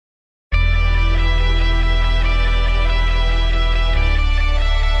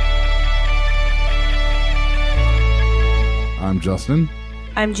Justin.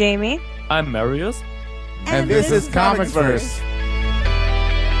 I'm Jamie. I'm Marius. And this is ComicsVerse.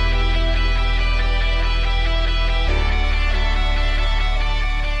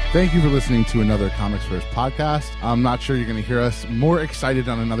 Thank you for listening to another ComicsVerse podcast. I'm not sure you're going to hear us more excited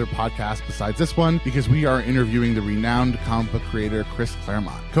on another podcast besides this one because we are interviewing the renowned comic book creator Chris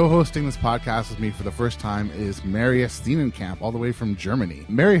Claremont. Co-hosting this podcast with me for the first time is Marius Thienenkamp, all the way from Germany.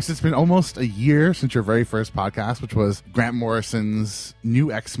 Marius, it's been almost a year since your very first podcast, which was Grant Morrison's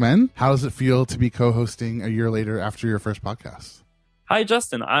New X-Men. How does it feel to be co-hosting a year later after your first podcast? Hi,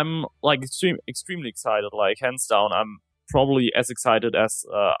 Justin. I'm extremely excited. Hands down, I'm probably as excited as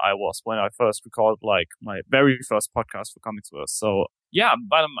I was when I first recorded my very first podcast for ComicsVerse. So yeah,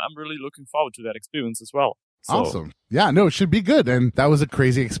 but I'm really looking forward to that experience as well. So. Awesome. Yeah, no, it should be good. And that was a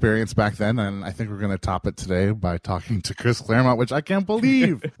crazy experience back then. And I think we're going to top it today by talking to Chris Claremont, which I can't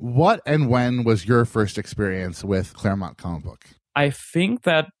believe. What and when was your first experience with Claremont comic book? I think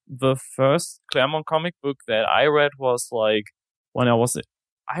that the first Claremont comic book that I read was when I was,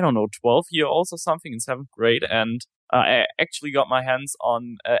 12 years old or something in 7th grade. And I actually got my hands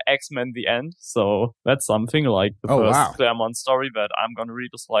on X-Men The End, so that's something the first Claremont story that I'm going to read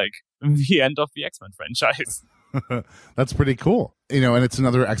is the end of the X-Men franchise. That's pretty cool. And it's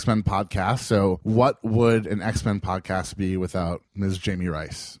another X-Men podcast, so what would an X-Men podcast be without Ms. Jamie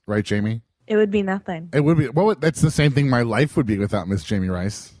Rice? Right, Jamie? It would be nothing. It would be. Well, that's the same thing my life would be without Ms. Jamie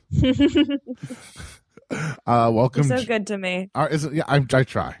Rice. Welcome. You're so good to me. I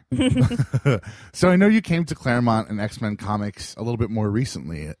try. So I know you came to Claremont and X-Men Comics a little bit more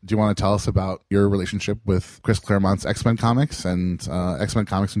recently. Do you want to tell us about your relationship with Chris Claremont's X-Men Comics and X-Men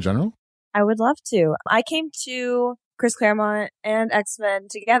Comics in general? I would love to. I came to Chris Claremont and X-Men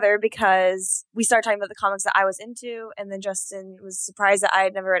together because we started talking about the comics that I was into, and then Justin was surprised that I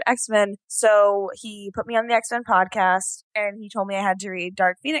had never read X-Men. So he put me on the X-Men podcast, and he told me I had to read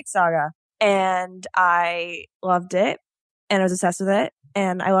Dark Phoenix Saga. And I loved it, and I was obsessed with it,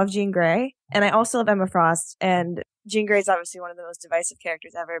 and I love Jean Grey, and I also love Emma Frost, and Jean Grey is obviously one of the most divisive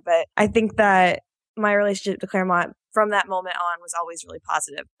characters ever, but I think that my relationship to Claremont from that moment on was always really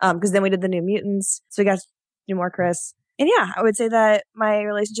positive, because then we did the New Mutants, so we got to do more Chris, and yeah, I would say that my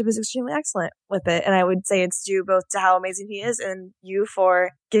relationship is extremely excellent with it, and I would say it's due both to how amazing he is and you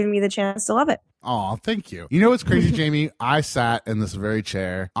for giving me the chance to love it. Oh, thank you. You know what's crazy, Jamie? I sat in this very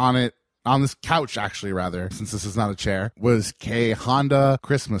chair on this couch, actually, rather, since this is not a chair, was Kay Honda,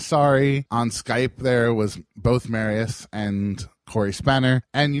 Chris Massari. On Skype, there was both Marius and Corey Spanner.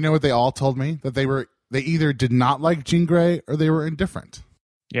 And you know what they all told me? That they either did not like Jean Grey or they were indifferent.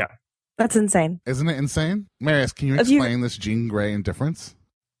 Yeah. That's insane. Isn't it insane? Marius, can you explain this Jean Grey indifference?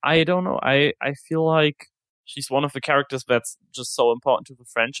 I don't know. I feel like she's one of the characters that's just so important to the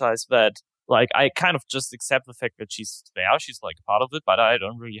franchise that I kind of just accept the fact that she's there. She's part of it, but I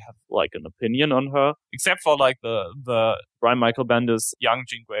don't really have an opinion on her, except for the Brian Michael Bendis young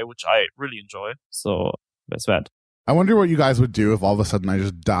Jean Grey, which I really enjoy. So that's that. I wonder what you guys would do if all of a sudden I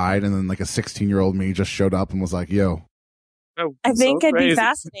just died and then a 16-year-old me just showed up and was like, yo. Oh, I think so I'd crazy. be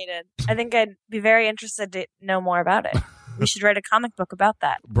fascinated. I think I'd be very interested to know more about it. We should write a comic book about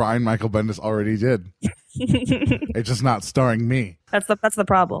that. Brian Michael Bendis already did. It's just not starring me. That's the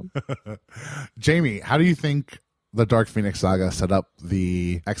problem. Jamie, how do you think the Dark Phoenix Saga set up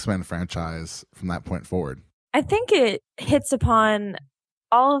the X-Men franchise from that point forward? I think it hits upon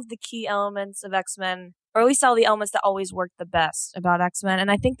all of the key elements of X-Men, or at least all the elements that always worked the best about X-Men. And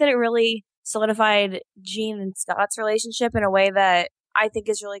I think that it really solidified Jean and Scott's relationship in a way that I think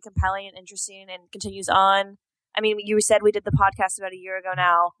is really compelling and interesting and continues on. I mean, you said we did the podcast about a year ago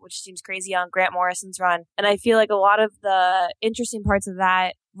now, which seems crazy on Grant Morrison's run. And I feel like a lot of the interesting parts of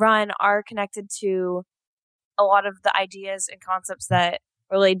that run are connected to a lot of the ideas and concepts that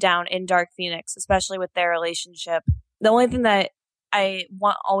were laid down in Dark Phoenix, especially with their relationship. The only thing that I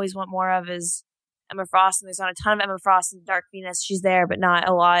always want more of is Emma Frost, and there's not a ton of Emma Frost in Dark Phoenix. She's there, but not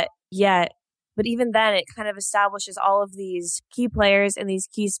a lot yet. But even then, it kind of establishes all of these key players in these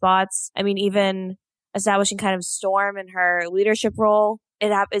key spots. I mean, even establishing kind of Storm and her leadership role,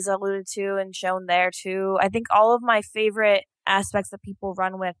 it is alluded to and shown there too. I think all of my favorite aspects that people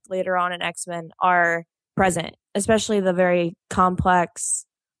run with later on in X-Men are present, especially the very complex,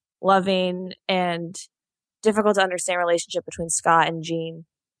 loving, and difficult to understand relationship between Scott and Jean.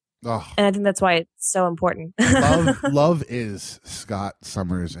 Oh. And I think that's why it's so important. Love is Scott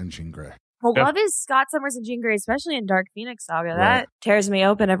Summers and Jean Grey. Well, love is Scott Summers and Jean Grey, especially in Dark Phoenix Saga. Right. That tears me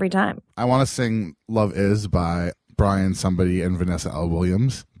open every time. I want to sing Love Is by Brian somebody and Vanessa L.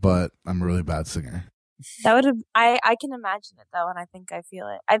 Williams, but I'm a really bad singer. That would have, I can imagine it though, and I think I feel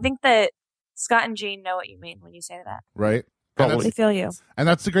it. I think that Scott and Jean know what you mean when you say that. Right? Probably. They feel you. And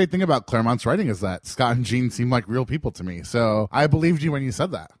that's the great thing about Claremont's writing is that Scott and Jean seem like real people to me. So I believed you when you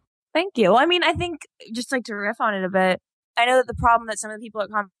said that. Thank you. Well, I mean, I think just like to riff on it a bit, I know that the problem that some of the people at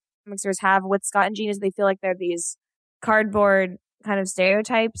ComicsVerse have with Scott and Jean is they feel like they're these cardboard kind of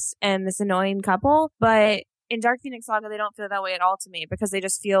stereotypes and this annoying couple. But in Dark Phoenix Saga, they don't feel that way at all to me because they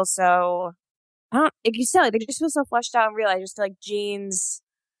just feel so, like you said, like, they just feel so fleshed out and real. I just feel like Jean's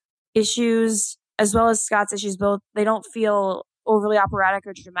issues as well as Scott's issues, both, they don't feel overly operatic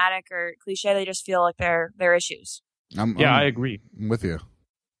or dramatic or cliche. They just feel like they're issues. I agree. I'm with you.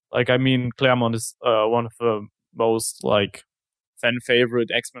 Like, I mean, Claremont is one of the most, like, fan favorite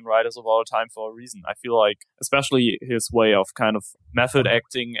X-Men writers of all time for a reason. I feel like, especially his way of kind of method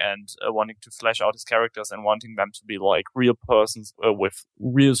acting and wanting to flesh out his characters and wanting them to be like real persons with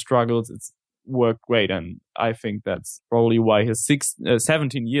real struggles, it's worked great. And I think that's probably why his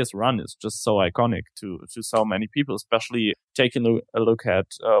 17 years run is just so iconic to so many people, especially taking a look at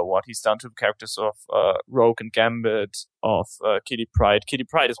what he's done to the characters of Rogue and Gambit, of Kitty Pryde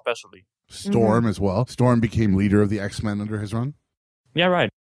especially. Storm as well. Storm became leader of the X-Men under his run. Yeah, right.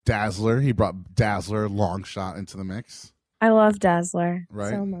 Dazzler. He brought Dazzler, Longshot into the mix. I love Dazzler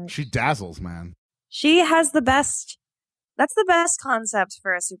Right? so much. She dazzles, man. She has the best. That's the best concept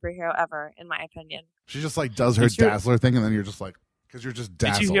for a superhero ever, in my opinion. She just like does her Dazzler thing, and then you're just like, because you're just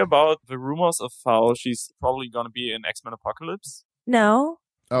dazzled. Did you hear about the rumors of how she's probably going to be in X-Men Apocalypse? No.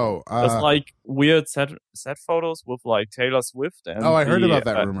 Oh, there's like weird set photos with like Taylor Swift and I heard about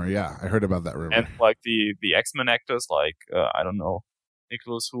that rumor. Yeah, I heard about that rumor. And like the X-Men actors, like I don't know,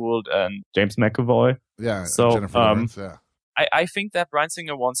 Nicholas Hoult and James McAvoy. Yeah, so Jennifer Lawrence, yeah. I think that Bryan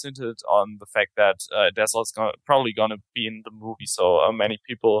Singer once hinted on the fact that Dazzler's probably going to be in the movie. So many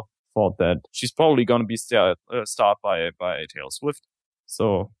people thought that she's probably going to be starred by Taylor Swift.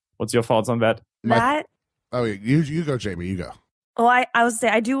 So what's your thoughts on that? You go, Jamie. You go. Well, I would say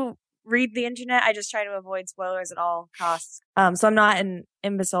I do read the internet. I just try to avoid spoilers at all costs. So I'm not an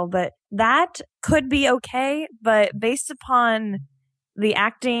imbecile, but that could be okay. But based upon the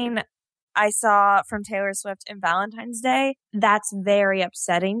acting I saw from Taylor Swift in Valentine's Day, that's very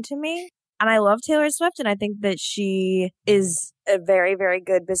upsetting to me. And I love Taylor Swift, and I think that she is a very, very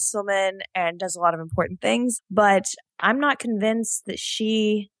good businesswoman and does a lot of important things. But I'm not convinced that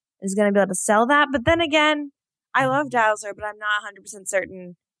she is going to be able to sell that. But then again, I love Dazzler, but I'm not 100%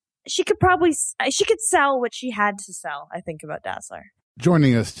 certain. She could sell what she had to sell, I think, about Dazzler.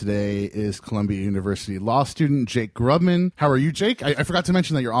 Joining us today is Columbia University law student Jake Grubman. How are you, Jake? I forgot to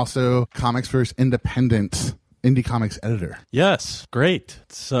mention that you're also ComicsVerse independent indie comics editor. Yes, great.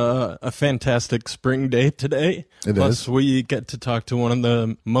 It's a fantastic spring day today. Plus, we get to talk to one of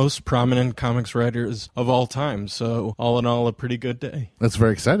the most prominent comics writers of all time. So all in all, a pretty good day. That's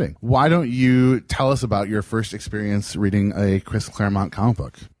very exciting. Why don't you tell us about your first experience reading a Chris Claremont comic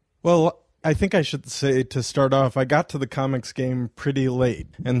book? Well, I think I should say to start off, I got to the comics game pretty late.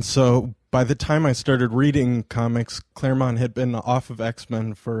 And so by the time I started reading comics, Claremont had been off of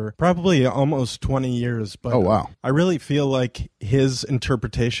X-Men for probably almost 20 years. But oh, wow. I really feel like his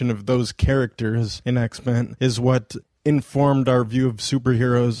interpretation of those characters in X-Men is what informed our view of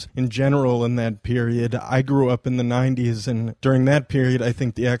superheroes in general in that period. I grew up in the 90s, and during that period, I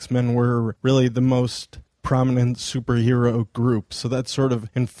think the X-Men were really the most prominent superhero group. So that sort of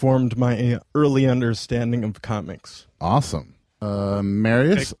informed my early understanding of comics. Awesome.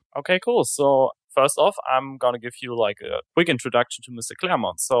 Marius? Okay, cool. So first off, I'm going to give you like a quick introduction to Mr.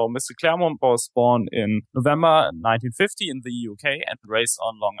 Claremont. So Mr. Claremont was born in November 1950 in the UK and raised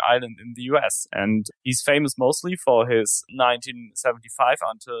on Long Island in the US. And he's famous mostly for his 1975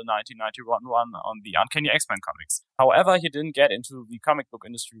 until 1991 run on the Uncanny X-Men comics. However, he didn't get into the comic book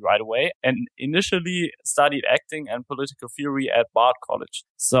industry right away and initially studied acting and political theory at Bard College.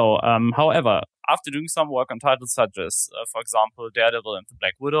 So, however, after doing some work on titles such as, for example, Daredevil and the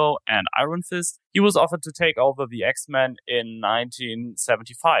Black Widow and Iron Fist, he was offered to take over the X-Men in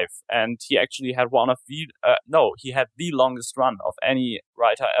 1975. And he actually had he had the longest run of any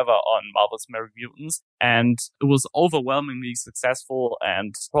writer ever on Marvel's Merry Mutants. And it was overwhelmingly successful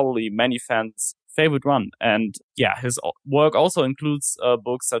and probably many fans' favorite run. And yeah, his work also includes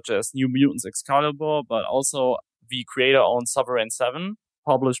books such as New Mutants Excalibur, but also the creator-owned Sovereign 7,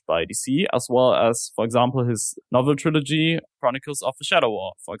 published by DC, as well as, for example, his novel trilogy, Chronicles of the Shadow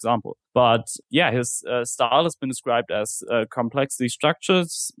War, for example. But yeah, his style has been described as complexly structured,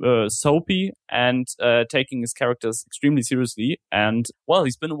 soapy, and taking his characters extremely seriously. And, well,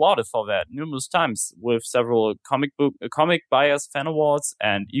 he's been awarded for that numerous times with several comic buyers fan awards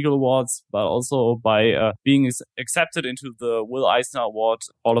and Eagle Awards, but also by being accepted into the Will Eisner Award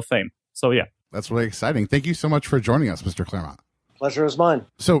Hall of Fame. So yeah. That's really exciting. Thank you so much for joining us, Mr. Claremont. Pleasure is mine.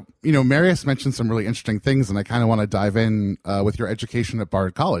 So, Marius mentioned some really interesting things, and I kind of want to dive in with your education at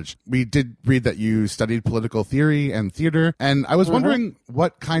Bard College. We did read that you studied political theory and theater, and I was wondering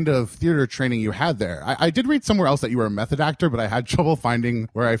what kind of theater training you had there. I did read somewhere else that you were a method actor, but I had trouble finding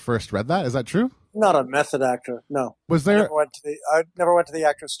where I first read that. Is that true? Not a method actor, no. Was there? I never went to the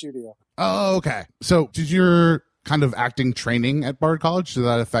actor's studio. Oh, okay. So did your kind of acting training at Bard College, did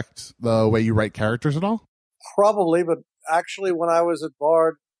that affect the way you write characters at all? Probably, but actually when I was at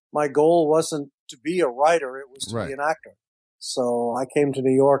Bard, my goal wasn't to be a writer, it was to be an actor. So I came to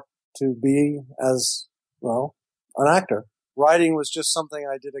New York to be, as well, an actor. Writing was just something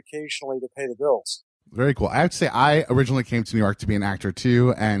I did occasionally to pay the bills. Very cool. I have to say, I originally came to New York to be an actor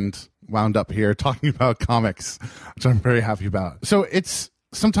too, and wound up here talking about comics, which I'm very happy about. So it's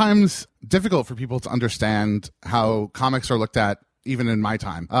sometimes difficult for people to understand how comics are looked at, even in my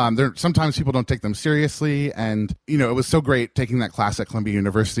time. Sometimes people don't take them seriously, and it was so great taking that class at Columbia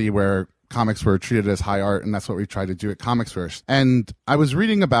University where comics were treated as high art, and that's what we tried to do at ComicsVerse. And I was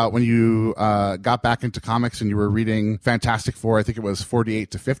reading about when you got back into comics and you were reading Fantastic Four, I think it was 48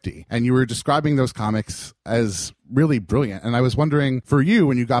 to 50, and you were describing those comics as really brilliant. And I was wondering, for you,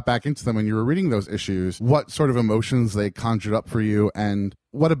 when you got back into them and you were reading those issues, what sort of emotions they conjured up for you, and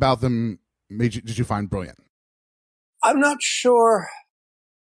what about them did you find brilliant? I'm not sure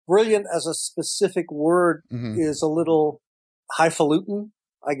brilliant as a specific word is a little highfalutin,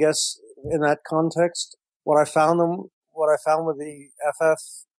 I guess, in that context. What I found with the FF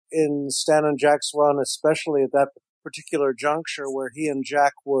in Stan and Jack's run, especially at that particular juncture where he and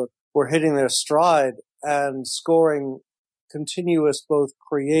Jack were hitting their stride and scoring continuous both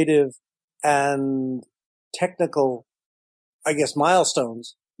creative and technical, I guess,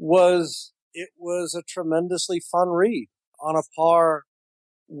 milestones, it was a tremendously fun read, on a par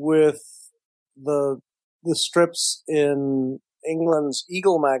with the strips in England's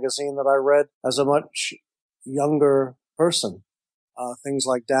Eagle magazine that I read as a much younger person. Things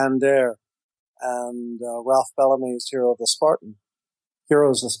like Dan Dare and Ralph Bellamy's Heroes the Spartan.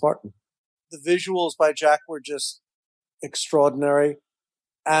 The visuals by Jack were just extraordinary,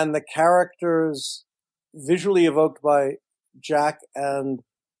 and the characters visually evoked by Jack and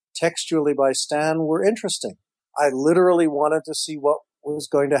textually by Stan were interesting. I literally wanted to see what was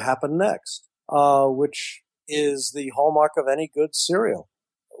going to happen next, which is the hallmark of any good serial,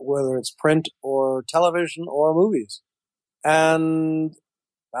 whether it's print or television or movies. And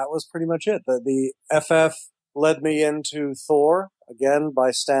that was pretty much it. The FF led me into Thor, again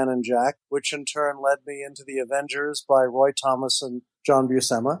by Stan and Jack, which in turn led me into the Avengers by Roy Thomas and John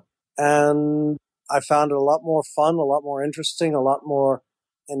Buscema. And I found it a lot more fun, a lot more interesting, a lot more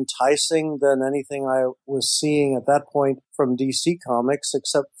enticing than anything I was seeing at that point from DC Comics,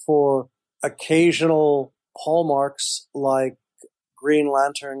 except for occasional hallmarks like Green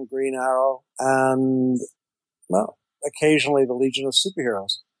Lantern, Green Arrow, and, well, occasionally the Legion of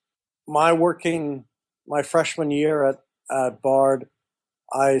Superheroes. My freshman year at Bard,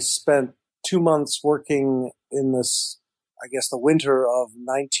 I spent 2 months working in this, I guess, the winter of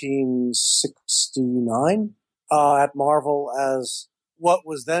 1969 at Marvel as what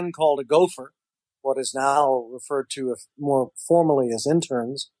was then called a gopher, what is now referred to more formally as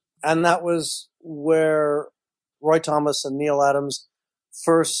interns. And that was where Roy Thomas and Neil Adams'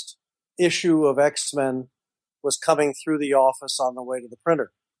 first issue of X-Men was coming through the office on the way to the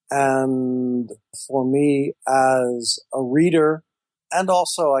printer. And for me as a reader, and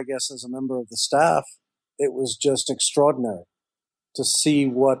also, I guess, as a member of the staff, it was just extraordinary to see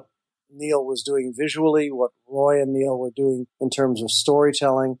what Neil was doing visually, what Roy and Neil were doing in terms of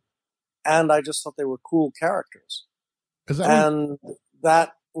storytelling. And I just thought they were cool characters.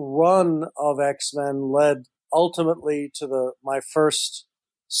 That run of X-Men led ultimately to my first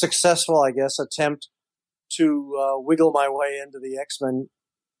successful, I guess, attempt to wiggle my way into the X-Men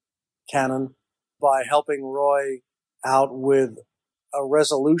canon by helping Roy out with a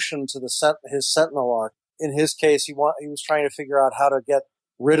resolution to his Sentinel arc. In his case, he was trying to figure out how to get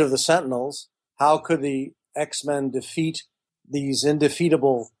rid of the Sentinels. How could the X-Men defeat these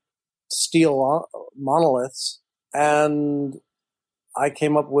indefeatable steel monoliths? And I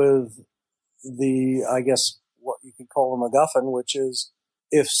came up with I guess, what you could call a MacGuffin, which is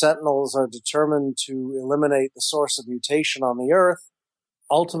if Sentinels are determined to eliminate the source of mutation on the Earth,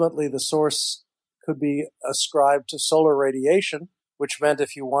 ultimately the source could be ascribed to solar radiation, which meant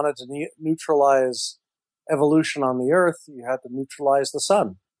if you wanted to neutralize evolution on the Earth, you had to neutralize the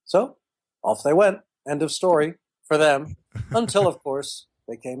sun. So off they went. End of story for them, until, of course,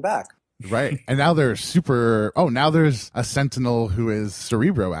 they came back. Right. And now they're now there's a Sentinel who is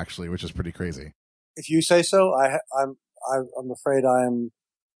Cerebro, actually, which is pretty crazy. If you say so, I'm afraid I am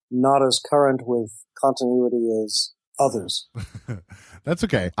not as current with continuity as others. That's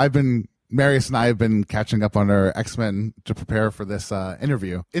okay. Marius and I have been catching up on our X-Men to prepare for this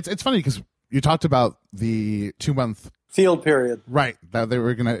interview. It's funny because you talked about the 2-month field period, right? That you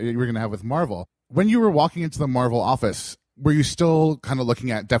were gonna have with Marvel. When you were walking into the Marvel office, were you still kind of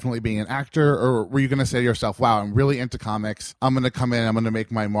looking at definitely being an actor, or were you going to say to yourself, "Wow, I'm really into comics. I'm going to come in. I'm going to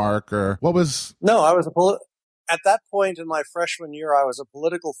make my mark"? Or what was? No, I was at that point in my freshman year. I was a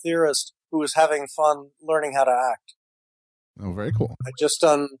political theorist who was having fun learning how to act. Oh, very cool. I'd just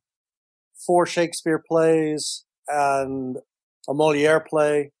done 4 Shakespeare plays and a Moliere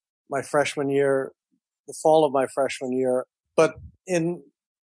play my freshman year, the fall of my freshman year. But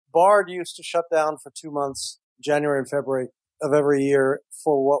Bard used to shut down for 2 months, January and February of every year,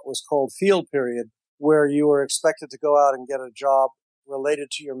 for what was called field period, where you were expected to go out and get a job related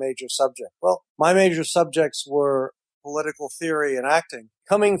to your major subject. Well, my major subjects were political theory and acting.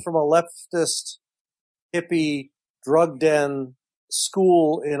 Coming from a leftist, hippie, drug den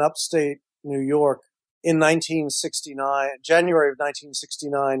school in upstate New York in 1969, January of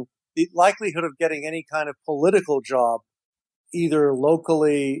 1969, the likelihood of getting any kind of political job, either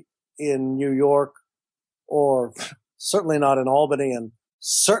locally in New York or certainly not in Albany and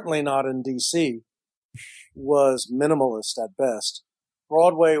certainly not in D.C., was minimalist at best.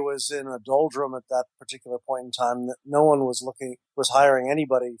 Broadway was in a doldrum at that particular point in time. That no one was hiring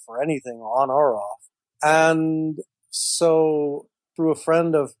anybody for anything on or off. And so through a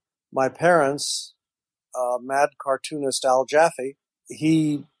friend of my parents, mad cartoonist Al Jaffe,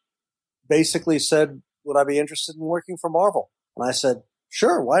 he basically said, would I be interested in working for Marvel? And I said,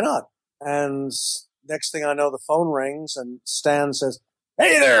 sure, why not? And next thing I know, the phone rings and Stan says,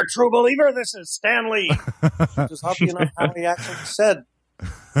 hey there, true believer, this is Stan Lee. Which is oddly enough how he actually said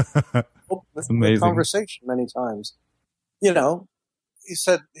the conversation many times. You know, he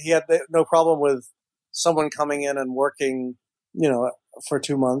said he had no problem with someone coming in and working, for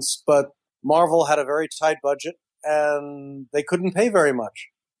 2 months, but Marvel had a very tight budget and they couldn't pay very much.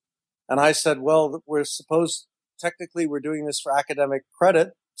 And I said, well, technically we're doing this for academic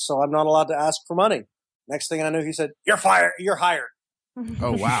credit, so I'm not allowed to ask for money. Next thing I knew, he said, you're fired. You're hired.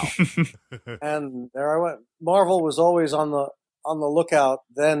 Oh, wow. And there I went. Marvel was always on the lookout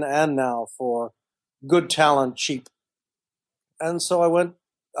then and now for good talent cheap. And so I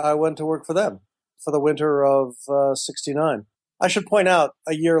went to work for them for the winter of 69. I should point out,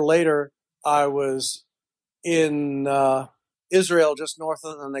 a year later, I was in Israel, just north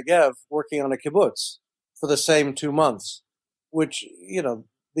of the Negev, working on a kibbutz for the same 2 months, which,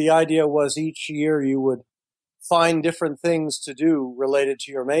 the idea was each year you would find different things to do related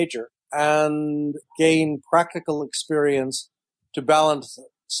to your major and gain practical experience to balance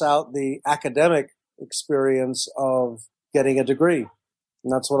out the academic experience of getting a degree.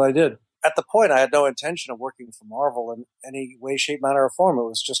 And that's what I did. At the point, I had no intention of working for Marvel in any way, shape, manner, or form. It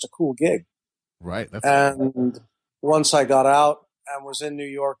was just a cool gig. Right. And once I got out and was in New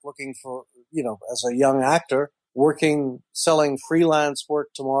York looking for, as a young actor, selling freelance work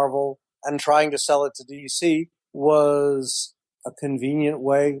to Marvel and trying to sell it to DC was a convenient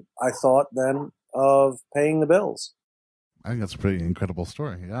way, I thought then, of paying the bills. I think that's a pretty incredible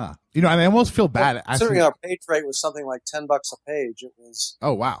story. Yeah. And I almost feel bad. Considering our page rate was something like $10 a page, it was.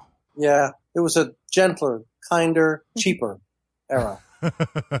 Oh, wow. Yeah. It was a gentler, kinder, cheaper era.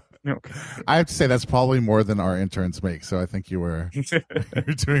 Okay. I have to say that's probably more than our interns make, so I think you're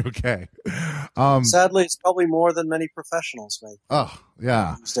doing okay. Sadly, it's probably more than many professionals make. Oh,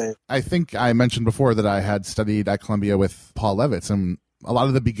 yeah. I think I mentioned before that I had studied at Columbia with Paul Levitz, and a lot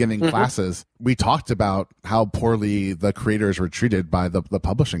of the beginning classes, we talked about how poorly the creators were treated by the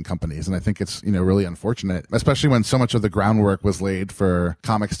publishing companies. And I think it's, really unfortunate, especially when so much of the groundwork was laid for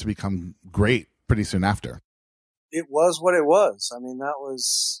comics to become great pretty soon after. It was what it was. I mean,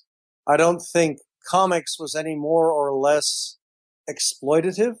 I don't think comics was any more or less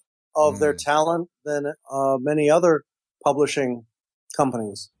exploitative of their talent than many other publishing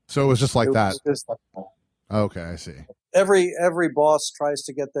companies. So it was just like that. Okay, I see. Every boss tries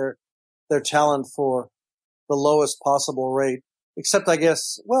to get their talent for the lowest possible rate, except I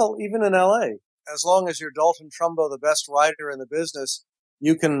guess, well, even in LA, as long as you're Dalton Trumbo, the best writer in the business,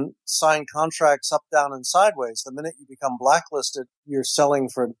 you can sign contracts up, down, and sideways. The minute you become blacklisted, you're selling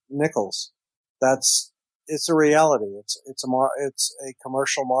for nickels. It's a reality. It's a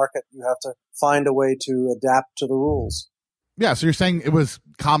commercial market. You have to find a way to adapt to the rules. Yeah, so you're saying it was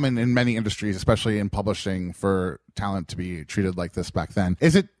common in many industries, especially in publishing, for talent to be treated like this back then.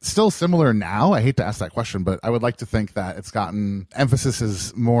 Is it still similar now? I hate to ask that question, but I would like to think that it's gotten emphasis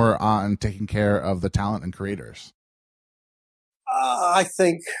is more on taking care of the talent and creators. I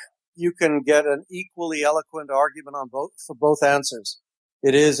think you can get an equally eloquent argument for both answers.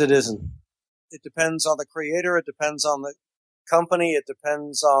 It is, it isn't. It depends on the creator. It depends on the company. It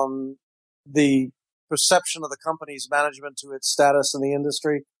depends on the perception of the company's management to its status in the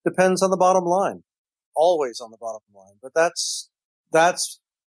industry. Depends on the bottom line. Always on the bottom line. But that's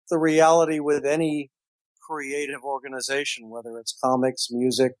the reality with any creative organization, whether it's comics,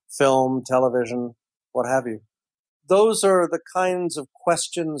 music, film, television, what have you. Those are the kinds of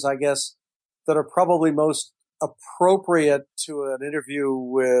questions, I guess, that are probably most appropriate to an interview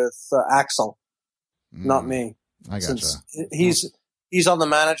with Axel, not me. I gotcha. Since he's on the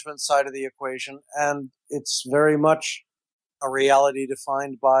management side of the equation, and it's very much a reality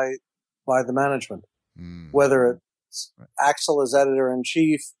defined by the management. Whether it's Axel as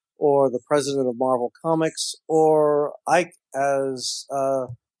editor-in-chief, or the president of Marvel Comics, or Ike as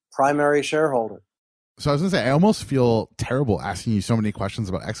primary shareholder. So I was going to say, I almost feel terrible asking you so many questions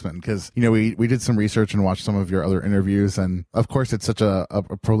about X-Men because, you know, we did some research and watched some of your other interviews. And of course, it's such a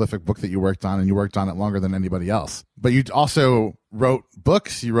prolific book that you worked on, and you worked on it longer than anybody else. But you also wrote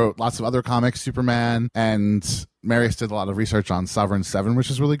books. You wrote lots of other comics, Superman, and Marius did a lot of research on Sovereign 7,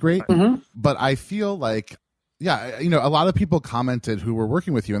 which is really great. Mm-hmm. But I feel like, yeah, you know, a lot of people commented who were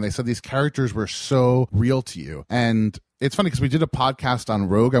working with you, and they said these characters were so real to you. And it's funny because we did a podcast on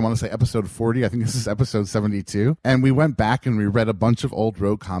Rogue. I want to say episode 40. I think this is episode 72. And we went back and we read a bunch of old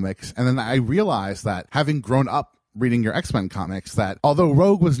Rogue comics. And then I realized that having grown up reading your X-Men comics, that although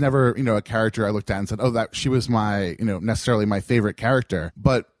Rogue was never, you know, a character I looked at and said, oh, that she was my, you know, necessarily my favorite character.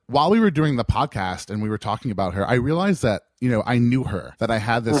 But while we were doing the podcast and we were talking about her, I realized that, you know, I knew her, that I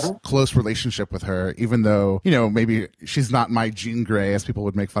had this close relationship with her, even though, you know, maybe she's not my Jean Grey, as people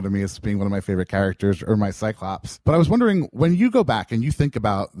would make fun of me as being one of my favorite characters, or my Cyclops. But I was wondering, when you go back and you think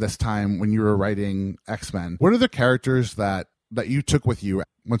about this time when you were writing X-Men, what are the characters that you took with you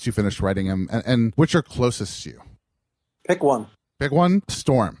once you finished writing them, and which are closest to you? Pick one. Pick one?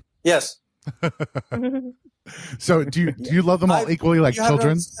 Storm. Yes. So do you love them all equally like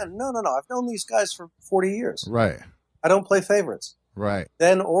children? No. I've known these guys for 40 years. Right. I don't play favorites. Right.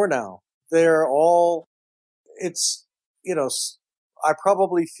 Then or now. They're all, it's, you know, I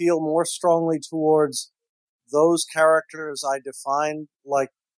probably feel more strongly towards those characters I defined, like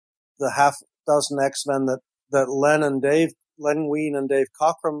the half dozen X-Men that Len Wein and Dave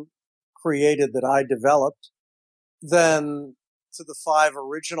Cockrum created, that I developed, than to the 5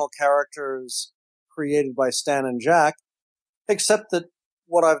 original characters created by Stan and Jack, except that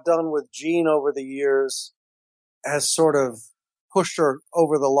what I've done with Jean over the years has sort of pushed her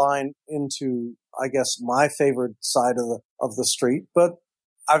over the line into, I guess, my favorite side of the street. But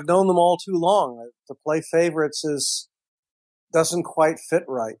I've known them all too long. To play favorites doesn't quite fit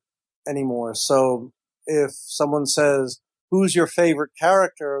right anymore. So if someone says, who's your favorite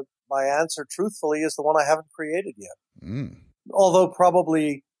character? My answer, truthfully, is the one I haven't created yet. Although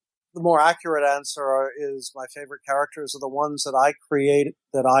probably the more accurate answer is my favorite characters are the ones that I create,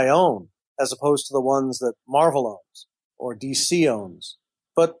 that I own, as opposed to the ones that Marvel owns or DC owns.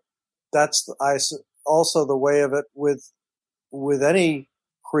 But that's also the way of it with any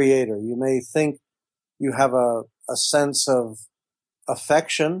creator. You may think you have a sense of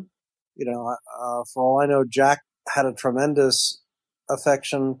affection. You know, for all I know, Jack had a tremendous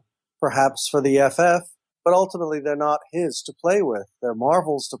affection perhaps for the FF, but ultimately they're not his to play with. They're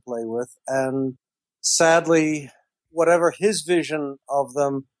Marvel's to play with. And sadly, whatever his vision of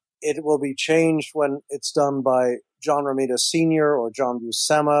them, it will be changed when it's done by John Romita Sr. or John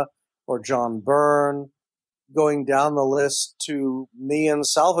Buscema or John Byrne, going down the list to me and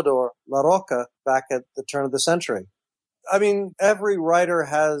Salvador La Roca back at the turn of the century. I mean, every writer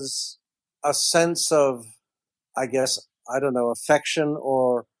has a sense of, I guess, I don't know, affection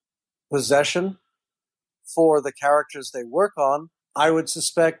or possession for the characters they work on. I would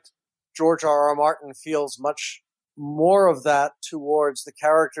suspect George R.R. Martin feels much more of that towards the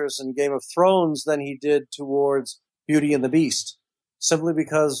characters in Game of Thrones than he did towards Beauty and the Beast, simply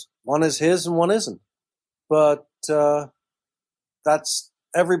because one is his and one isn't. But that's,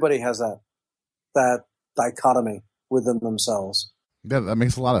 everybody has that dichotomy within themselves. Yeah, that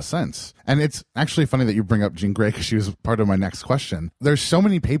makes a lot of sense. And it's actually funny that you bring up Jean Grey, because she was part of my next question. There's so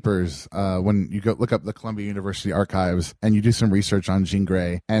many papers when you go look up the Columbia University archives and you do some research on Jean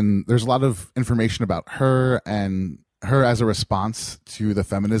Grey, and there's a lot of information about her and her as a response to the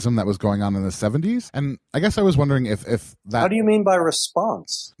feminism that was going on in the 70s. And I guess I was wondering if that... How do you mean by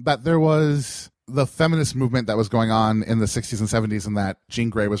response? That there was the feminist movement that was going on in the 60s and 70s, and that Jean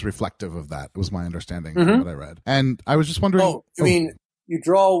Grey was reflective of that, was my understanding from what I read. And I was just wondering... Oh, you mean you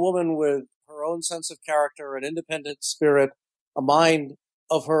draw a woman with her own sense of character, an independent spirit, a mind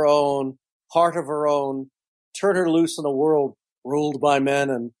of her own, heart of her own, turn her loose in a world ruled by men,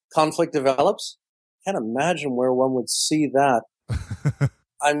 and conflict develops? I can't imagine where one would see that.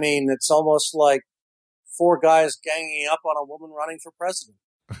 I mean, it's almost like 4 guys ganging up on a woman running for president.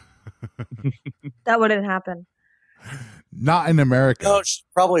 That wouldn't happen. Not in America. No, she'd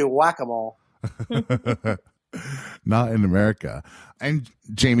probably whack them all. Not in America. And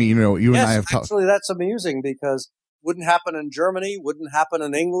Jamie, you and I have talked. Actually, that's amusing because wouldn't happen in Germany, wouldn't happen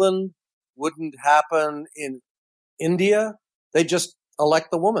in England, wouldn't happen in India. They just elect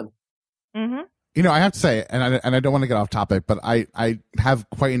the woman. Mm-hmm. I have to say, and I don't want to get off topic, but I have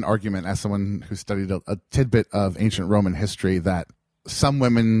quite an argument as someone who studied a tidbit of ancient Roman history that some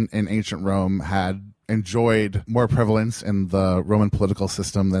women in ancient Rome had enjoyed more prevalence in the Roman political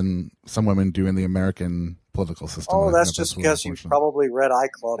system than some women do in the American political system. Oh, that's just because you probably read I,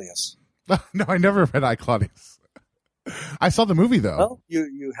 Claudius. No, I never read I, Claudius. I saw the movie, though. Well,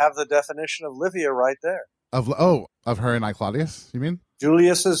 you have the definition of Livia right there. Of her and I, Claudius, you mean?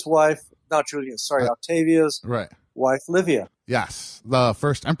 Julius's wife, not Julius, sorry, Octavia's wife, Livia. Yes, the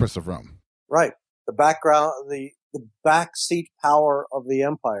first empress of Rome. Right. The background, the backseat power of the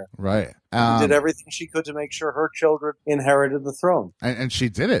empire. Right. Did everything she could to make sure her children inherited the throne. And she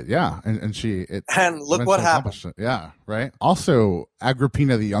did it, yeah. And look what happened. Yeah, right. Also,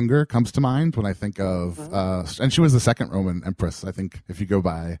 Agrippina the Younger comes to mind when I think of, and she was the second Roman empress, I think, if you go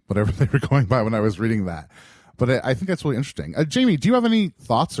by whatever they were going by when I was reading that. But I think that's really interesting. Jamie, do you have any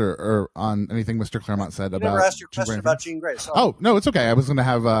thoughts or on anything Mr. Claremont said about... You never asked your question about Jean Grey. Sorry. Oh, no, it's okay. I was going to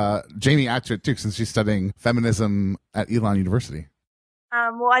have Jamie answer it too, since she's studying feminism at Elon University.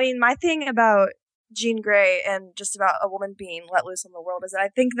 Well, I mean, my thing about Jean Grey and just about a woman being let loose on the world is that I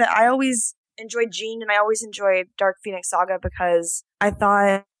think that I always enjoyed Jean and I always enjoyed Dark Phoenix Saga because I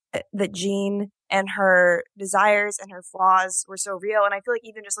thought that Jean and her desires and her flaws were so real. And I feel like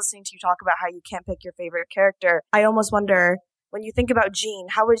even just listening to you talk about how you can't pick your favorite character, I almost wonder, when you think about Jean,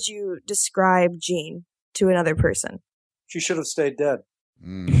 how would you describe Jean to another person? She should have stayed dead.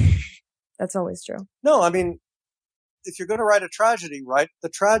 That's always true. No, I mean, if you're going to write a tragedy, write the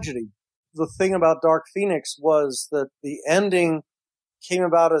tragedy. The thing about Dark Phoenix was that the ending came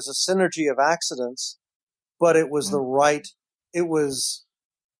about as a synergy of accidents, but it was it was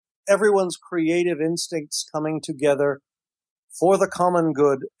everyone's creative instincts coming together for the common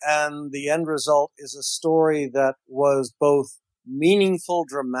good, and the end result is a story that was both meaningful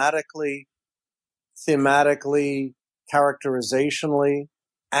dramatically, thematically, characterizationally,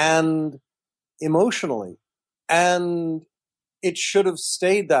 and emotionally. And it should have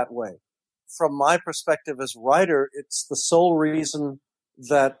stayed that way. From my perspective as writer, it's the sole reason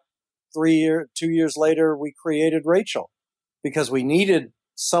that 2 years later we created Rachel, because we needed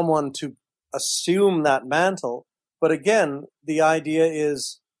someone to assume that mantle. But again, the idea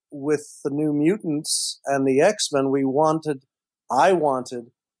is with the New Mutants and the X-Men, I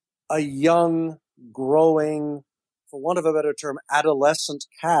wanted a young, growing, for want of a better term, adolescent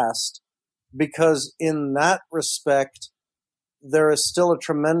cast, because in that respect, there is still a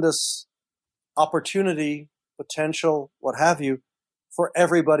tremendous opportunity, potential, what have you, for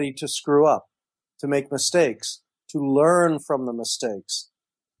everybody to screw up, to make mistakes, to learn from the mistakes.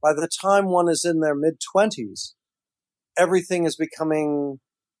 By the time one is in their mid-20s, everything is becoming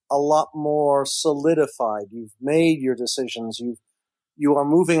a lot more solidified. You've made your decisions. You are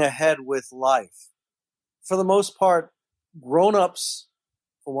moving ahead with life. For the most part, grown-ups,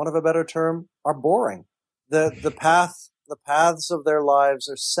 for want of a better term, are boring. The paths of their lives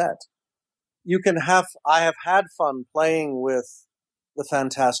are set. I have had fun playing with the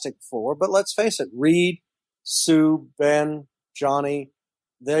Fantastic Four, but let's face it, Reed, Sue, Ben, Johnny,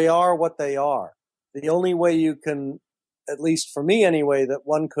 they are what they are. The only way you can, at least for me anyway, that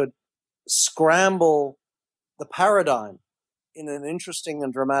one could scramble the paradigm in an interesting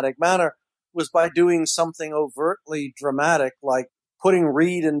and dramatic manner was by doing something overtly dramatic, like putting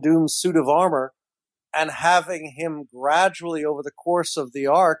Reed in Doom's suit of armor and having him gradually over the course of the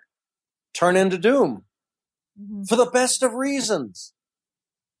arc turn into Doom for the best of reasons,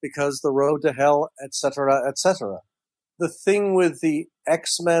 because the road to hell, etc., etc. The thing with the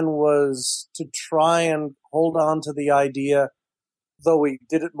X-Men was to try and hold on to the idea, though we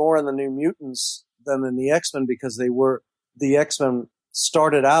did it more in the New Mutants than in the X-Men, because the X-Men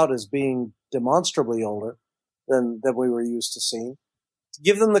started out as being demonstrably older. than we were used to seeing. To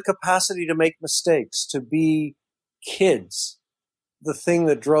give them the capacity to make mistakes, to be kids. The thing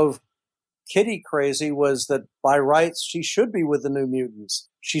that drove Kitty crazy was that by rights she should be with the New Mutants.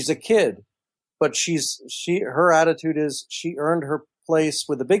 She's a kid, but her attitude is she earned her place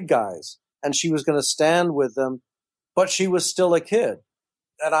with the big guys, and she was going to stand with them, but she was still a kid.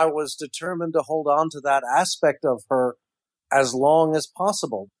 And I was determined to hold on to that aspect of her as long as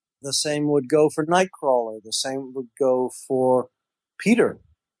possible. The same would go for Nightcrawler. The same would go for Peter.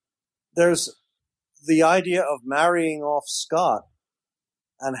 There's the idea of marrying off Scott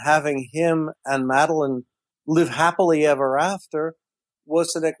and having him and Madeline live happily ever after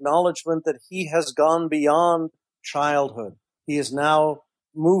was an acknowledgement that he has gone beyond childhood. He has now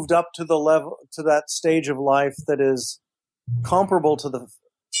moved up to the level, to that stage of life that is comparable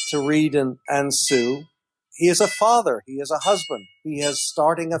to Reed and Sue. He is a father. He is a husband. He is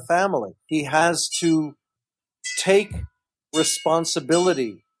starting a family. He has to take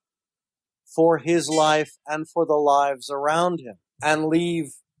responsibility for his life and for the lives around him, and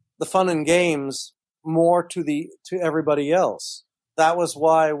leave the fun and games more to everybody else. That was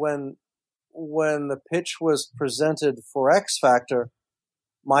why when the pitch was presented for X Factor,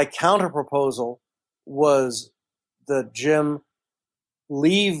 my counter proposal was that Jim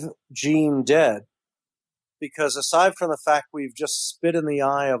leave Jean dead, because aside from the fact we've just spit in the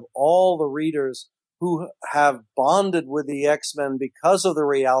eye of all the readers who have bonded with the X-Men because of the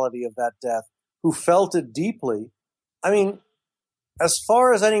reality of that death, who felt it deeply. I mean, as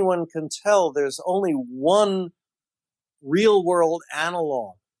far as anyone can tell, there's only one real-world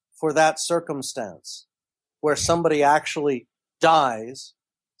analog for that circumstance, where somebody actually dies,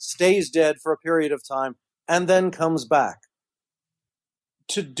 stays dead for a period of time, and then comes back.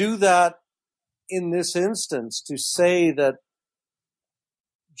 To do that in this instance, to say that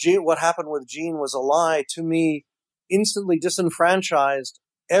what happened with Jean was a lie, to me, instantly disenfranchised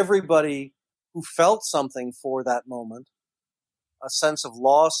everybody who felt something for that moment, a sense of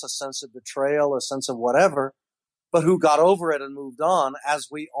loss, a sense of betrayal, a sense of whatever, but who got over it and moved on, as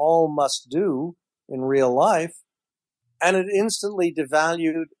we all must do in real life. And it instantly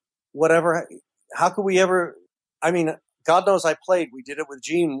devalued whatever. How could we ever? I mean, God knows I played. We did it with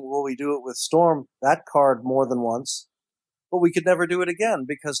Jean. Will we do it with Storm? That card more than once. But we could never do it again,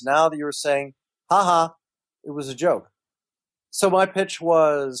 because now that you're saying, haha, it was a joke. So my pitch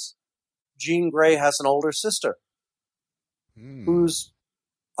was Jean Grey has an older sister who's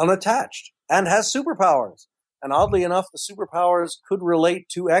unattached and has superpowers. And oddly enough, the superpowers could relate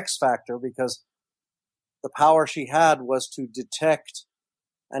to X Factor, because the power she had was to detect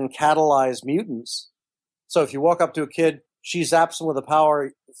and catalyze mutants. So if you walk up to a kid, she zaps them with a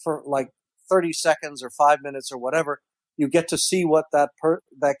power for like 30 seconds or 5 minutes or whatever. You get to see what that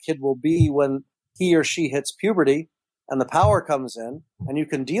kid will be when he or she hits puberty and the power comes in, and you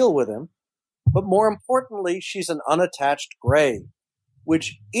can deal with him. But more importantly, she's an unattached Grey,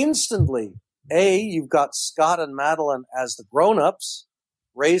 which instantly, A, you've got Scott and Madeline as the grown-ups,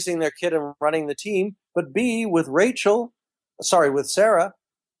 raising their kid and running the team, but B, with Sarah,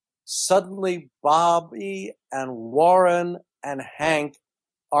 suddenly Bobby and Warren and Hank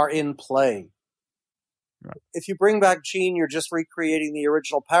are in play. Right. If you bring back Jean, you're just recreating the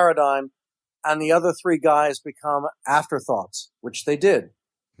original paradigm, and the other three guys become afterthoughts, which they did.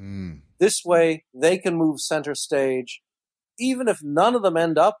 This way, they can move center stage. Even if none of them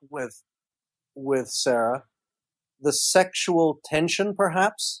end up with Sarah, the sexual tension,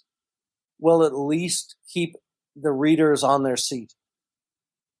 perhaps, will at least keep the readers on their seat.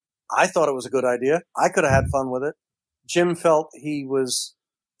 I thought it was a good idea. I could have had fun with it. Jim felt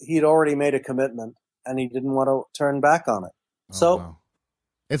he'd already made a commitment, and he didn't want to turn back on it. Wow.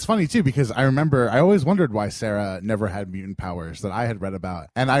 It's funny, too, because I always wondered why Sarah never had mutant powers that I had read about.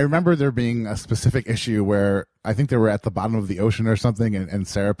 And I remember there being a specific issue where I think they were at the bottom of the ocean or something, and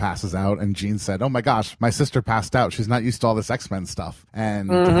Sarah passes out, and Jean said, "Oh my gosh, my sister passed out. She's not used to all this X-Men stuff."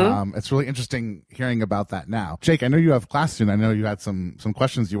 And it's really interesting hearing about that now. Jake, I know you have class soon. I know you had some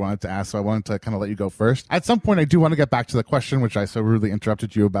questions you wanted to ask, so I wanted to kind of let you go first. At some point, I do want to get back to the question, which I so rudely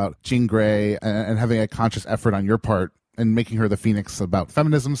interrupted you about Jean Grey and having a conscious effort on your part and making her the Phoenix about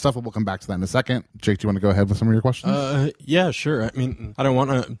feminism stuff. We'll come back to that in a second. Jake, do you want to go ahead with some of your questions? Yeah, sure. I mean, I don't want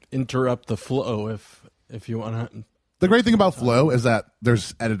to interrupt the flow if you want to. The great thing about flow is that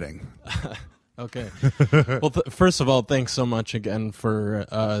there's editing. Okay. Well, first of all, thanks so much again for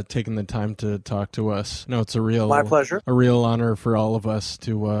taking the time to talk to us. No, it's my pleasure. A real honor for all of us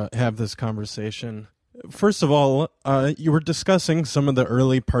to have this conversation. First of all, you were discussing some of the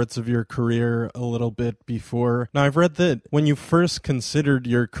early parts of your career a little bit before. Now, I've read that when you first considered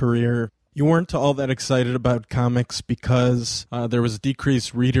your career, You weren't all that excited about comics because there was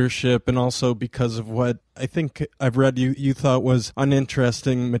decreased readership and also because of what I think I've read you thought was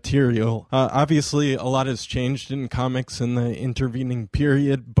uninteresting material. Obviously, a lot has changed in comics in the intervening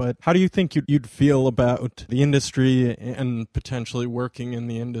period, but how do you think you'd feel about the industry and potentially working in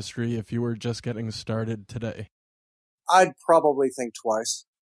the industry if you were just getting started today? I'd probably think twice.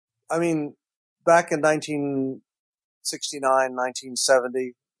 I mean, back in 1969,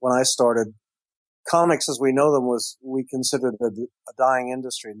 1970, when I started, comics as we know them we considered a dying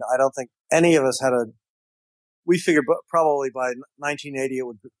industry. I don't think any of us we figured probably by 1980 it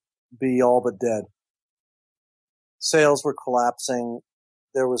would be all but dead. Sales were collapsing.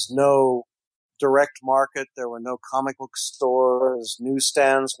 There was no direct market. There were no comic book stores.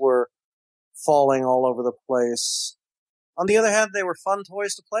 Newsstands were falling all over the place. On the other hand, they were fun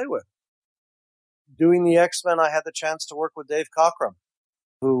toys to play with. Doing the X-Men, I had the chance to work with Dave Cockrum,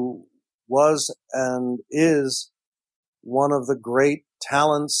 who was and is one of the great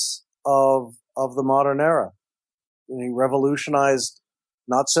talents of the modern era. And he revolutionized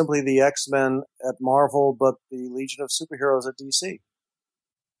not simply the X-Men at Marvel, but the Legion of Superheroes at DC.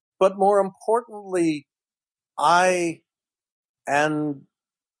 But more importantly, I and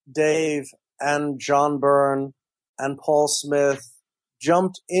Dave and John Byrne and Paul Smith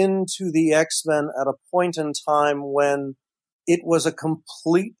jumped into the X-Men at a point in time when it was a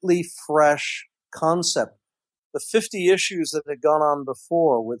completely fresh concept. The 50 issues that had gone on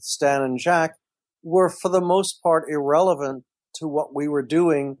before with Stan and Jack were for the most part irrelevant to what we were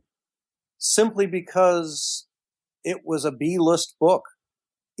doing simply because it was a B-list book.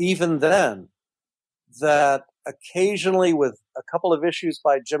 Even then, that occasionally with a couple of issues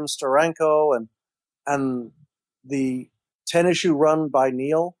by Jim Steranko and the 10-issue run by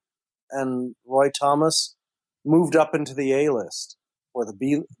Neil and Roy Thomas moved up into the A list or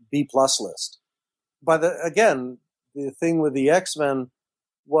the B plus list. Again, the thing with the X-Men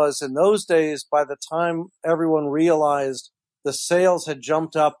was in those days, by the time everyone realized the sales had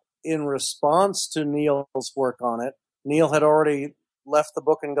jumped up in response to Neil's work on it, Neil had already left the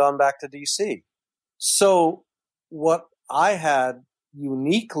book and gone back to DC. So what I had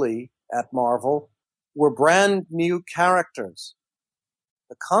uniquely at Marvel were brand new characters.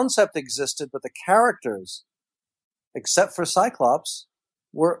 The concept existed, but the characters, except for Cyclops,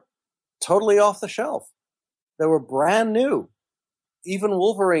 were totally off the shelf. They were brand new. Even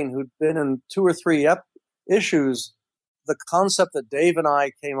Wolverine, who'd been in 2 or 3 issues, the concept that Dave and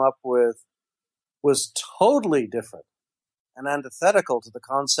I came up with was totally different and antithetical to the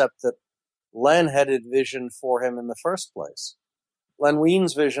concept that Len had envisioned for him in the first place. Len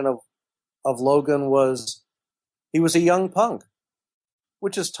Wein's vision of Logan was he was a young punk,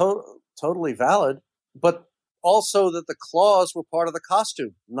 which is totally valid, but also that the claws were part of the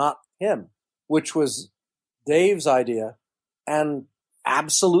costume, not him, which was Dave's idea and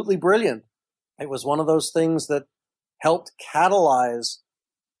absolutely brilliant. It was one of those things that helped catalyze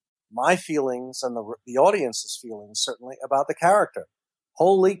my feelings and the audience's feelings, certainly, about the character.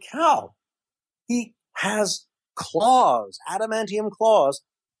 Holy cow. He has claws, adamantium claws,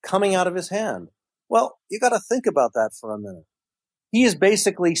 coming out of his hand. Well, you got to think about that for a minute. He is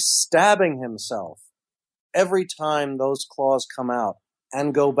basically stabbing himself every time those claws come out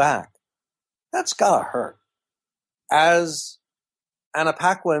and go back. That's got to hurt. As Anna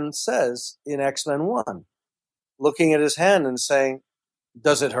Paquin says in X-Men 1, looking at his hand and saying,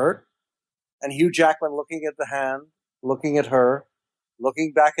 does it hurt? And Hugh Jackman looking at the hand, looking at her,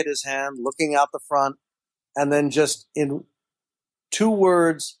 looking back at his hand, looking out the front, and then just in 2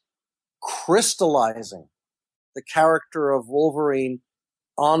 words, crystallizing the character of Wolverine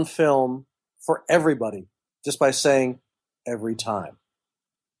on film for everybody, just by saying every time.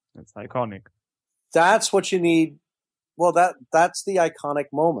 It's iconic. That's what you need. Well, that's the iconic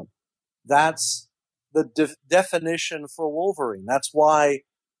moment. That's the definition for Wolverine. That's why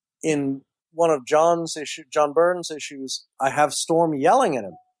in one of John Byrne's issues, I have Storm yelling at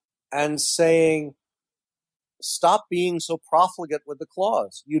him and saying, stop being so profligate with the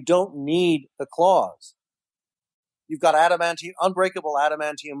claws. You don't need the claws. You've got unbreakable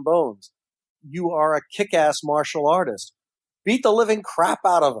adamantium bones. You are a kick-ass martial artist. Beat the living crap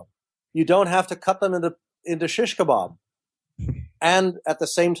out of them. You don't have to cut them into shish kebab. And at the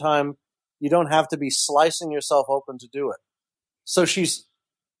same time, you don't have to be slicing yourself open to do it. So she's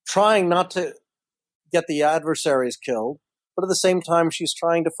trying not to get the adversaries killed, but at the same time, she's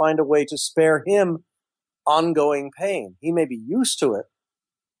trying to find a way to spare him ongoing pain. He may be used to it,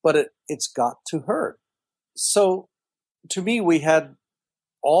 but it's got to hurt. So to me, we had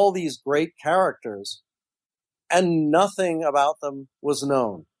all these great characters and nothing about them was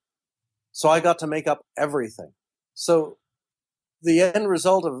known. So I got to make up everything. So the end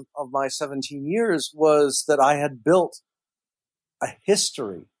result of my 17 years was that I had built a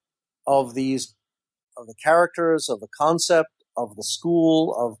history of the characters, of the concept, of the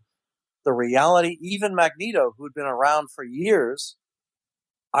school, of the reality. Even Magneto, who'd been around for years,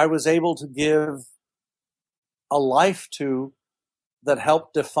 I was able to give a life to that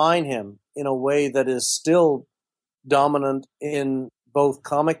helped define him in a way that is still dominant in both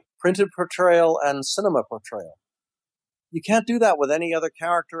comic printed portrayal and cinema portrayal. You can't do that with any other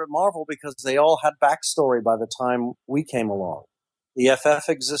character at Marvel because they all had backstory by the time we came along. The FF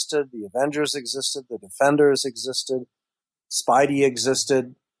existed, the Avengers existed, the Defenders existed, Spidey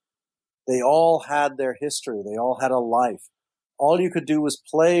existed. They all had their history. They all had a life. All you could do was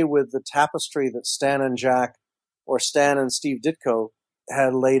play with the tapestry that Stan and Jack or Stan and Steve Ditko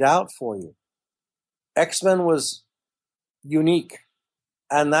had laid out for you. X-Men was unique,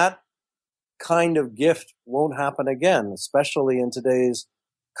 and that kind of gift won't happen again, especially in today's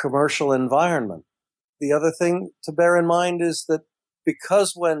commercial environment. The other thing to bear in mind is that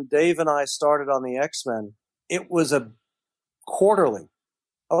because when Dave and I started on the X-Men, it was a quarterly.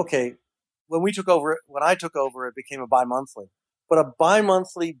 Okay, when I took over, it became a bi-monthly. But a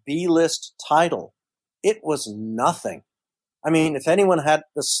bi-monthly B-list title, it was nothing. I mean, if anyone had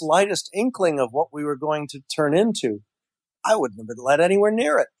the slightest inkling of what we were going to turn into, I wouldn't have been let anywhere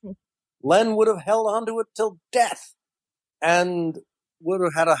near it. Len would have held on to it till death and would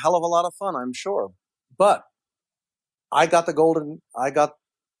have had a hell of a lot of fun, I'm sure. But I got the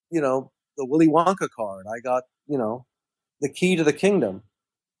Willy Wonka card. I got, the key to the kingdom.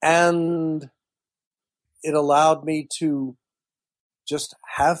 And it allowed me to just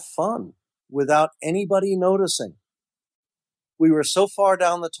have fun without anybody noticing. We were so far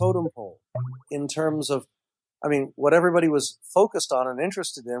down the totem pole in terms of, what everybody was focused on and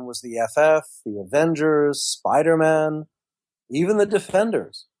interested in was the FF, the Avengers, Spider-Man, even the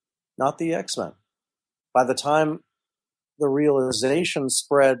Defenders, not the X-Men. By the time the realization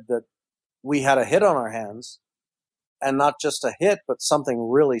spread that we had a hit on our hands, and not just a hit, but something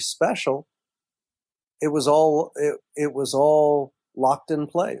really special, it was all locked in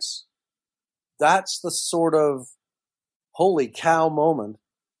place. That's the sort of holy cow moment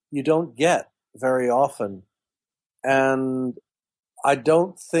you don't get very often. And I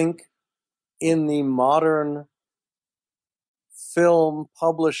don't think in the modern film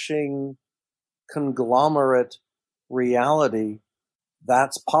publishing conglomerate reality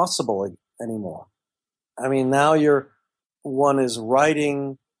that's possible anymore. Now one is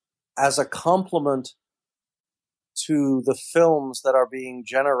writing as a complement to the films that are being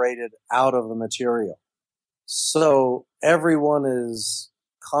generated out of the material. So everyone is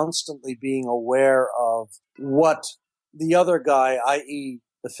constantly being aware of what the other guy, i.e.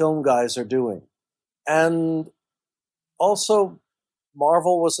 the film guys, are doing. And also,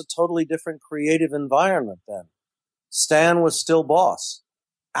 Marvel was a totally different creative environment then. Stan was still boss,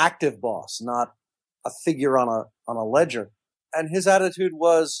 active boss, not a figure on a ledger. And his attitude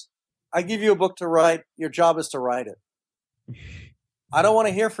was, I give you a book to write, your job is to write it. I don't want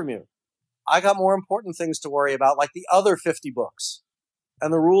to hear from you. I got more important things to worry about, like the other 50 books.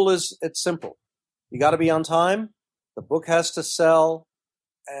 And the rule is, it's simple. You got to be on time. The book has to sell,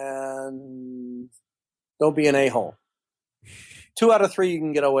 and don't be an a-hole. 2 out of 3 you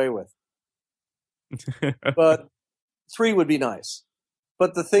can get away with. But 3 would be nice.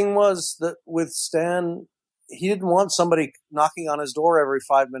 But the thing was that with Stan, he didn't want somebody knocking on his door every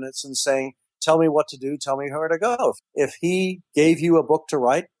 5 minutes and saying, tell me what to do, tell me where to go. If he gave you a book to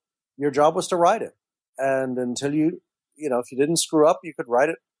write, your job was to write it. And until if you didn't screw up, you could write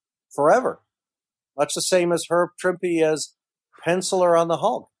it forever. Much the same as Herb Trimpe as penciler on the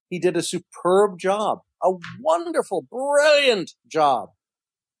Hulk. He did a superb job, a wonderful, brilliant job.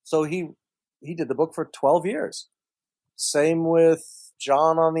 So he did the book for 12 years. Same with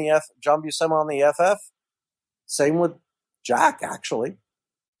John Buscema on the FF. Same with Jack, actually.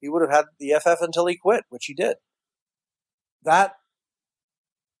 He would have had the FF until he quit, which he did. That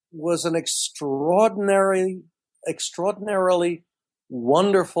was an extraordinarily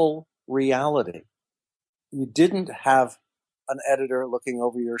wonderful reality. You didn't have an editor looking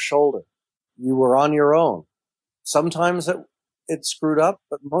over your shoulder. You were on your own. Sometimes it screwed up,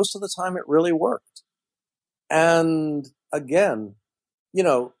 but most of the time it really worked. And again,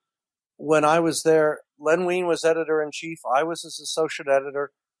 when I was there, Len Wein was editor-in-chief. I was his associate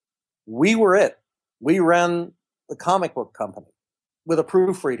editor. We were it. We ran the comic book company with a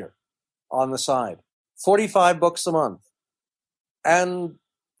proofreader on the side. 45 books a month. And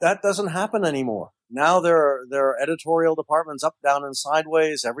that doesn't happen anymore. Now there are editorial departments up, down, and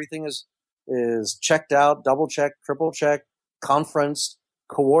sideways. Everything is is checked out, double checked, triple checked, conferenced,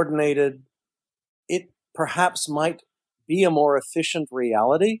 coordinated. It perhaps might be a more efficient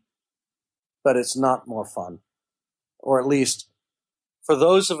reality, but it's not more fun. Or at least for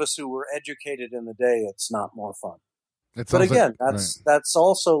those of us who were educated in the day, it's not more fun. But again, that's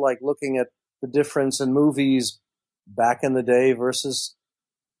also like looking at the difference in movies back in the day versus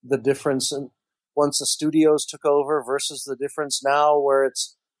the difference in once the studios took over versus the difference now where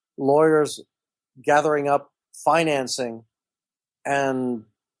it's lawyers gathering up financing and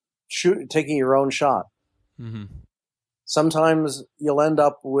taking your own shot. Mm-hmm. Sometimes you'll end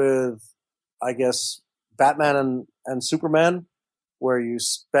up with, I guess, Batman and Superman, where you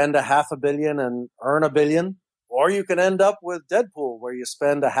spend $500 million and earn $1 billion, or you can end up with Deadpool, where you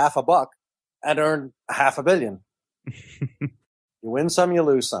spend $500 and earn $500 million. You win some, you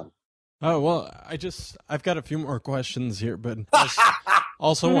lose some. Oh, well, I've got a few more questions here, but I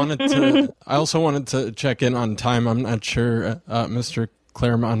also wanted to check in on time. I'm not sure, Mr.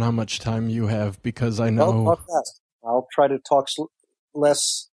 Claremont, how much time you have, because I know... Well, talk fast. I'll try to talk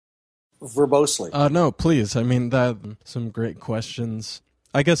less verbosely. No, please. I mean, some great questions.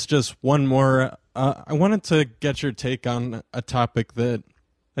 I guess just one more. I wanted to get your take on a topic that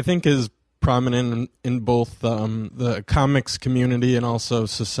I think is prominent in both the comics community and also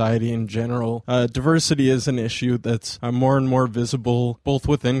society in general. Diversity is an issue that's more and more visible both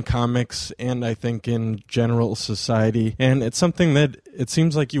within comics and I think in general society. And it's something that it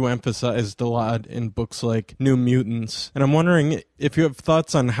seems like you emphasized a lot in books like New Mutants. And I'm wondering if you have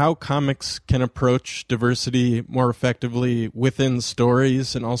thoughts on how comics can approach diversity more effectively within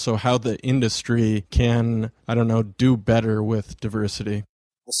stories and also how the industry can, do better with diversity.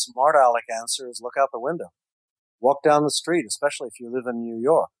 The smart aleck answer is look out the window. Walk down the street, especially if you live in New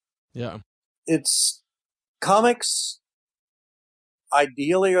York. Yeah. It's comics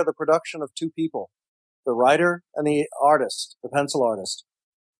ideally are the production of two people, the writer and the artist, the pencil artist.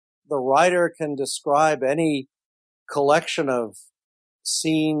 The writer can describe any collection of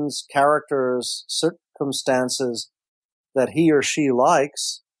scenes, characters, circumstances that he or she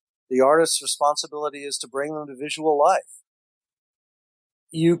likes. The artist's responsibility is to bring them to visual life.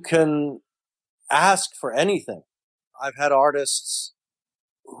 You can ask for anything. I've had artists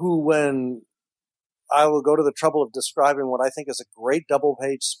who, when I will go to the trouble of describing what I think is a great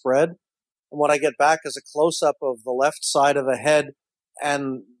double-page spread, and what I get back is a close-up of the left side of the head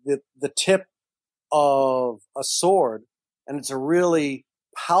and the tip of a sword, and it's a really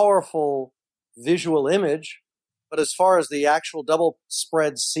powerful visual image, but as far as the actual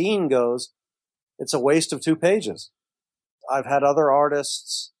double-spread scene goes, it's a waste of 2 pages. I've had other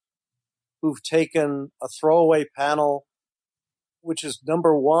artists who've taken a throwaway panel, which is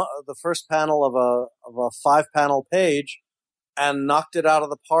number 1, the first panel of a 5-panel page, and knocked it out of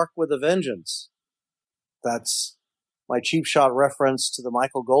the park with a vengeance. That's my cheap shot reference to the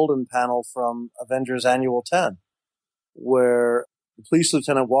Michael Golden panel from Avengers Annual 10, where the police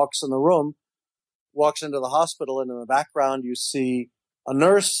lieutenant walks in the room, walks into the hospital, and in the background you see a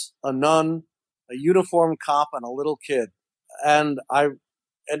nurse, a nun, a uniformed cop, and a little kid. And I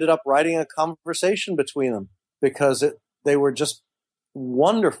ended up writing a conversation between them because they were just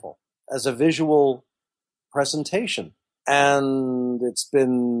wonderful as a visual presentation. And it's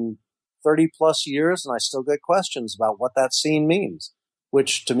been 30 plus years and I still get questions about what that scene means,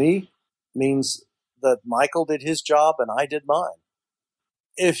 which to me means that Michael did his job and I did mine.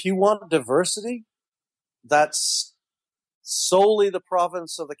 If you want diversity, that's solely the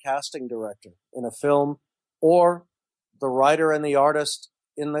province of the casting director in a film, or the writer and the artist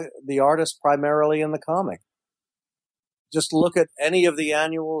the artist primarily in the comic. Just look at any of the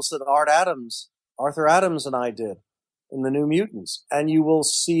annuals that Arthur Adams and I did in the New Mutants, and you will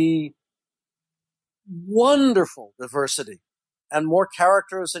see wonderful diversity and more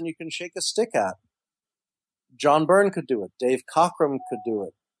characters than you can shake a stick at. John Byrne could do it. Dave Cockrum could do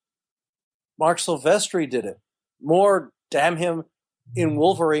it. Mark Silvestri did it. More, damn him, in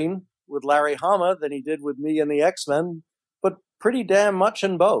Wolverine with Larry Hama than he did with me in the X-Men, but pretty damn much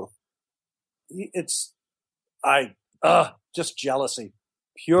in both. Just jealousy.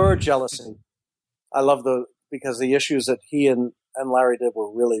 Pure jealousy. I love because the issues that he and Larry did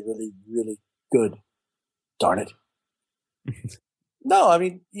were really, really, really good. Darn it. No, I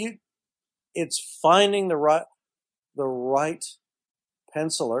mean, it's finding the right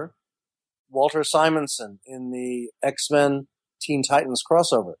penciler. Walter Simonson in the X-Men Teen Titans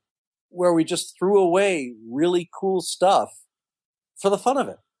crossover, where we just threw away really cool stuff for the fun of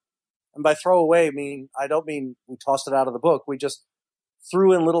it. And by throw away, I don't mean we tossed it out of the book. We just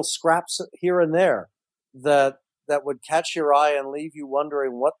threw in little scraps here and there that that would catch your eye and leave you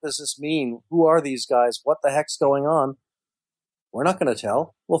wondering, what does this mean? Who are these guys? What the heck's going on? We're not going to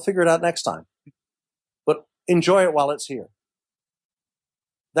tell. We'll figure it out next time. But enjoy it while it's here.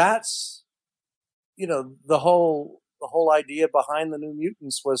 That's, the whole idea behind the New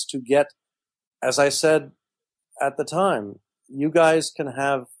Mutants was to get, as I said at the time, you guys can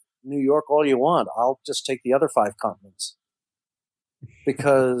have New York all you want. I'll just take the other 5 continents.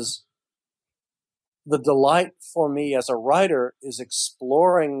 Because the delight for me as a writer is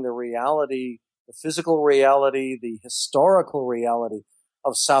exploring the reality, the physical reality, the historical reality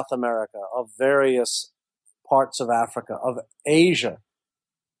of South America, of various parts of Africa, of Asia,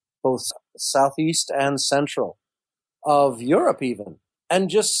 both Southeast and Central, of Europe even, and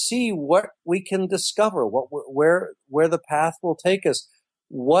just see what we can discover, where the path will take us,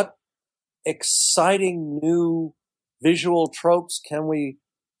 what exciting new visual tropes can we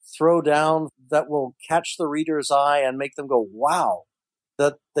throw down that will catch the reader's eye and make them go, wow,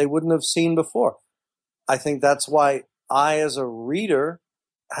 that they wouldn't have seen before. I think that's why I, as a reader,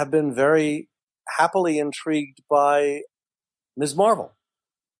 have been very happily intrigued by Ms. Marvel,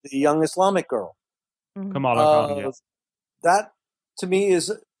 the young Islamic girl. Kamala Khan, yes. That, to me, is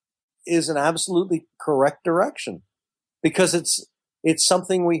an absolutely correct direction, because it's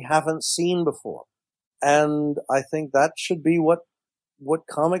something we haven't seen before. And I think that should be what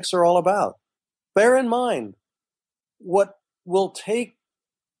comics are all about. Bear in mind, what will take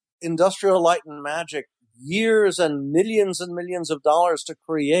Industrial Light and Magic years and millions of dollars to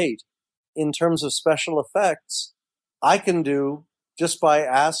create in terms of special effects, I can do just by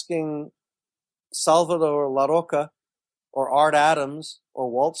asking Salvador LaRocca or Art Adams or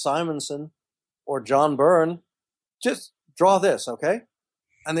Walt Simonson or John Byrne, just draw this, okay?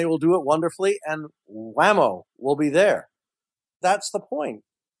 And they will do it wonderfully, and whammo, we'll be there. That's the point.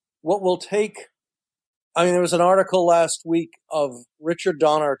 What will take... there was an article last week of Richard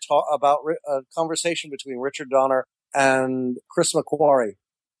Donner about a conversation between Richard Donner and Chris McQuarrie.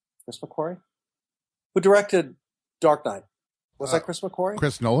 Chris McQuarrie? Who directed Dark Knight. Was that Chris McQuarrie?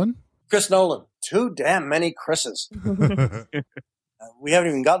 Chris Nolan? Chris Nolan. Too damn many Chris's. We haven't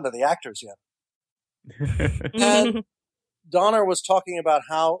even gotten to the actors yet. And Donner was talking about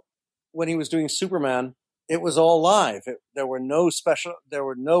how when he was doing Superman, it was all live. There were no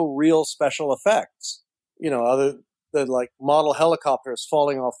real special effects. Other than like model helicopters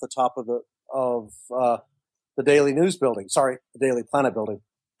falling off the top of the Daily News building. Sorry, the Daily Planet building.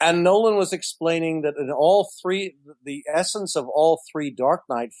 And Nolan was explaining that in all 3, the essence of all 3 Dark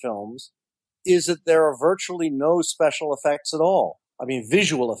Knight films is that there are virtually no special effects at all.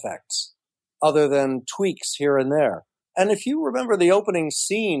 Visual effects, other than tweaks here and there. And if you remember the opening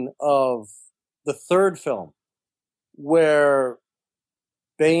scene of the 3rd film, where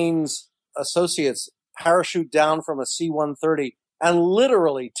Bane's associates parachute down from a C-130 and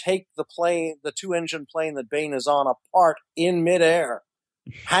literally take the 2-engine plane that Bane is on apart in midair,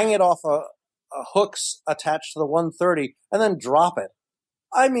 hang it off a hooks attached to the 130, and then drop it.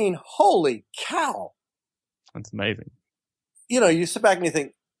 Holy cow. That's amazing. You sit back and you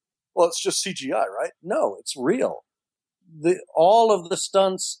think, well, it's just CGI, right? No, it's real. All of the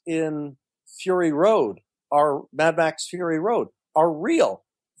stunts in Fury Road, Mad Max Fury Road, are real.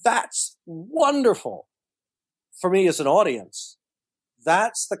 That's wonderful for me as an audience.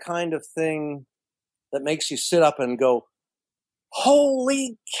 That's the kind of thing that makes you sit up and go,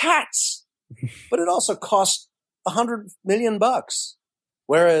 holy cats! But it also costs $100 million.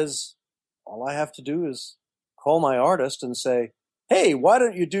 Whereas all I have to do is call my artist and say, hey, why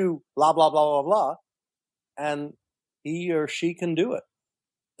don't you do blah, blah, blah, blah, blah? And he or she can do it.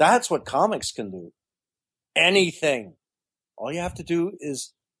 That's what comics can do. Anything. All you have to do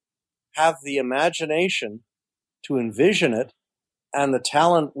is have the imagination to envision it and the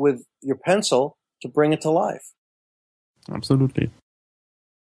talent with your pencil to bring it to life. Absolutely.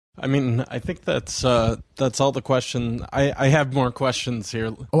 I think that's all the question. I have more questions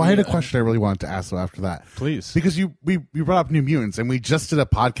here. Oh, I had a question I really wanted to ask though after that. Please. Because we brought up New Mutants, and we just did a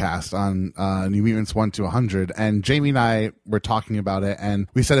podcast on New Mutants 1 to 100, and Jamie and I were talking about it, and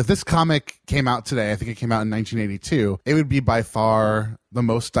we said if this comic came out today, I think it came out in 1982, it would be by far the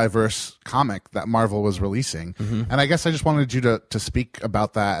most diverse comic that Marvel was releasing. Mm-hmm. And I guess I just wanted you to speak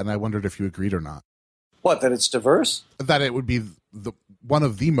about that, and I wondered if you agreed or not. What, that it's diverse? That it would be one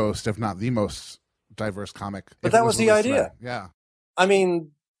of the most, if not the most, diverse comic. But that was the idea. Yeah.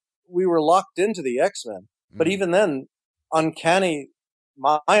 We were locked into the X-Men, but even then, Uncanny,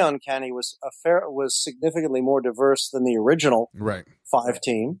 my Uncanny was significantly more diverse than the original 5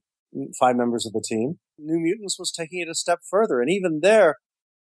 members of the team. New Mutants was taking it a step further, and even there,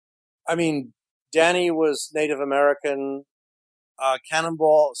 Danny was Native American.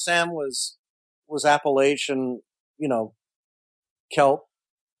 Cannonball Sam was Appalachian, Celt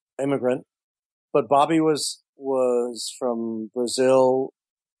immigrant. But Bobby was from Brazil.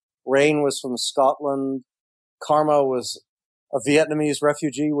 Rain was from Scotland. Karma was a Vietnamese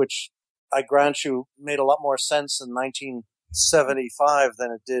refugee, which I grant you made a lot more sense in 1975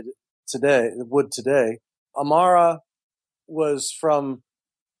 than it would today. Amara was from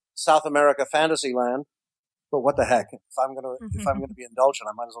South America Fantasyland. But what the heck? If I'm gonna be indulgent,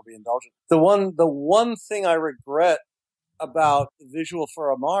 I might as well be indulgent. The one thing I regret about the visual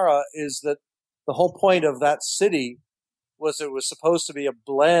for Amara is that the whole point of that city was it was supposed to be a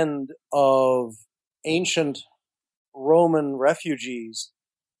blend of ancient Roman refugees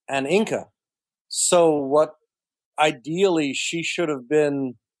and Inca. So what ideally she should have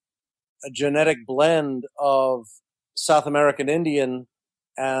been a genetic blend of South American Indian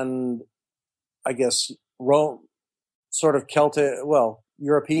and I guess Rome, sort of Celtic,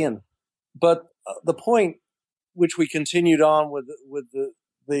 European. But the point which we continued on with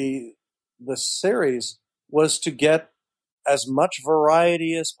the series was to get as much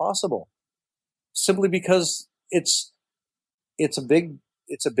variety as possible, simply because it's a big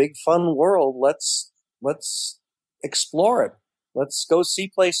fun world. Let's explore it. Let's go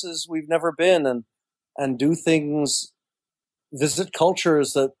see places we've never been and do things, visit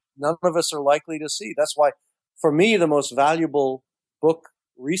cultures that none of us are likely to see. That's why, for me, the most valuable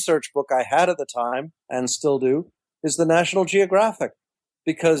research book I had at the time, and still do, is the National Geographic,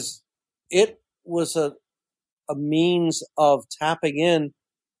 because it was a means of tapping in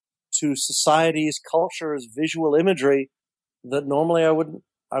to society's cultures, visual imagery that normally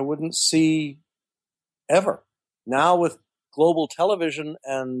I wouldn't see ever. Now with global television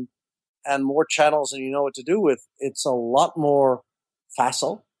and more channels than you know what to do with, it's a lot more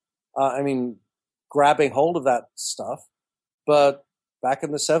facile. Grabbing hold of that stuff. But back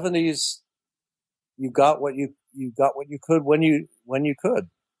in the 70s, you got what you could when you could.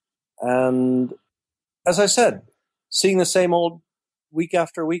 And as I said, seeing the same old week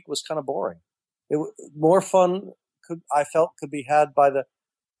after week was kind of boring. More fun I felt could be had by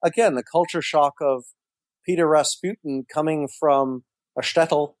the culture shock of Peter Rasputin coming from a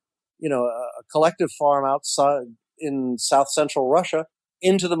shtetl, a collective farm outside in south central Russia,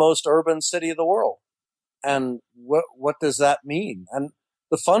 into the most urban city of the world. And what does that mean? And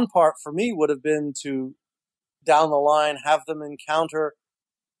the fun part for me would have been to, down the line, have them encounter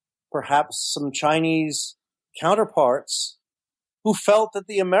perhaps some Chinese counterparts who felt that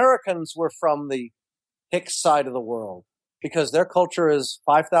the Americans were from the Hicks side of the world, because their culture is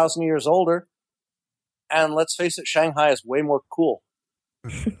 5,000 years older. And let's face it, Shanghai is way more cool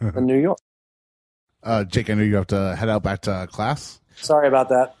than New York. Jake, I know you have to head out back to class. Sorry about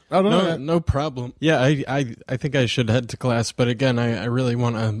that. Oh, no problem. Yeah, I think I should head to class. But again, I really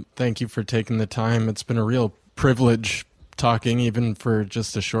want to thank you for taking the time. It's been a real privilege talking, even for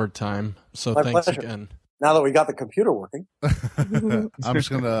just a short time. So My thanks pleasure. again. Now that we got the computer working. I'm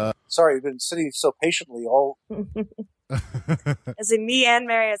just going to... Sorry, you've been sitting so patiently all... As in me and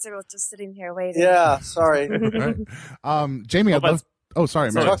Marius are both just sitting here waiting. Yeah, sorry. Right. Jamie, I'd love... Oh,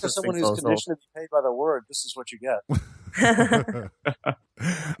 sorry, Talk Marius. to someone who's conditioned to be paid by the word. This is what you get.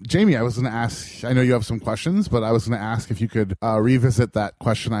 Jamie, I was going to ask, I know you have some questions, but I was going to ask if you could revisit that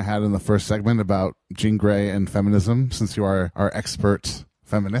question I had in the first segment about Jean Grey and feminism, since you are our expert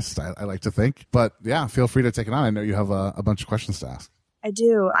feminist, I like to think. But yeah, feel free to take it on. I know you have a bunch of questions to ask. I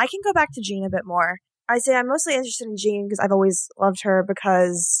do. I can go back to Jean a bit more. I say I'm mostly interested in Jean because I've always loved her,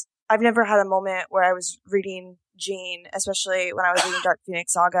 because I've never had a moment where I was reading Jean, especially when I was reading Dark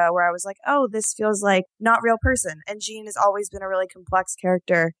Phoenix Saga, where I was like, oh, this feels like not real person. And Jean has always been a really complex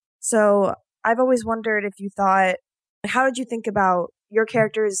character. So I've always wondered if you thought, how did you think about your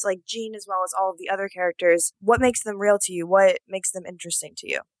characters like Jean as well as all of the other characters? What makes them real to you? What makes them interesting to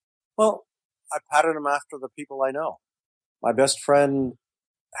you? Well, I pattern them after the people I know. My best friend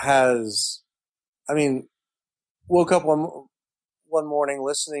woke up one morning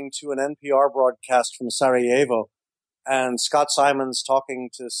listening to an NPR broadcast from Sarajevo, and Scott Simon's talking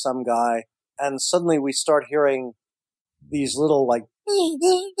to some guy, and suddenly we start hearing these little like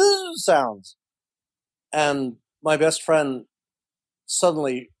sounds. And my best friend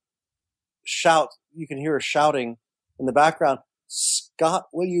suddenly shouts, you can hear her shouting in the background, "Scott,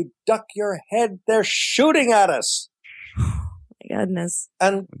 will you duck your head? They're shooting at us." My goodness.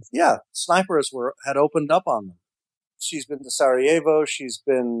 And yeah, snipers had opened up on them. She's been to Sarajevo. She's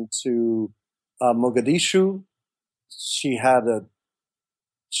been to Mogadishu. She's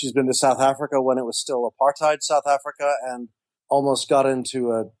been to South Africa when it was still apartheid South Africa, and almost got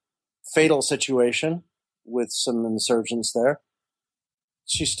into fatal situation with some insurgents there,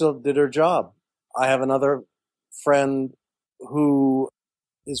 she still did her job. I have another friend who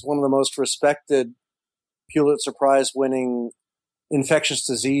is one of the most respected Pulitzer Prize winning infectious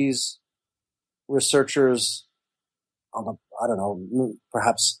disease researchers on the, I don't know,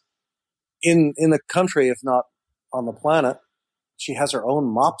 perhaps in the country, if not on the planet. She has her own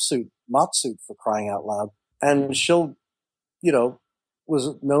mop suit for crying out loud. And she'll,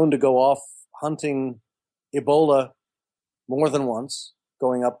 was known to go off hunting Ebola more than once,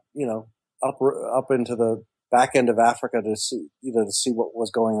 going up, up into the back end of Africa to see what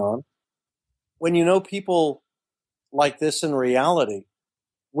was going on. When you know people like this in reality,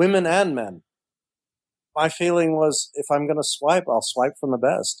 women and men, my feeling was, if I'm going to swipe, I'll swipe from the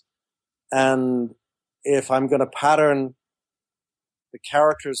best. And if I'm going to pattern the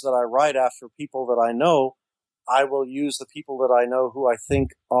characters that I write after people that I know, I will use the people that I know who I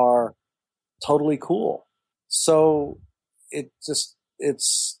think are totally cool. So it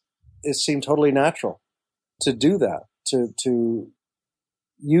seemed totally natural to do that, to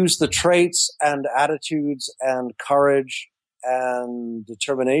use the traits and attitudes and courage and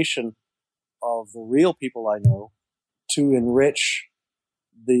determination of the real people I know to enrich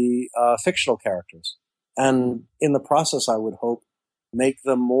the fictional characters. And in the process, I would hope, make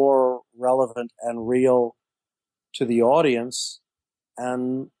them more relevant and real to the audience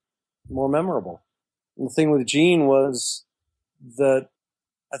and more memorable. And the thing with Jean was that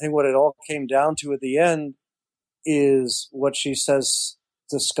I think what it all came down to at the end is what she says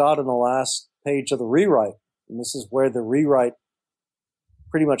to Scott in the last page of the rewrite. And this is where the rewrite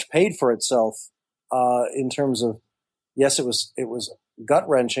pretty much paid for itself, in terms of, yes, it was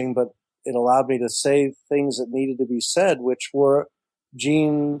gut-wrenching, but it allowed me to say things that needed to be said, which were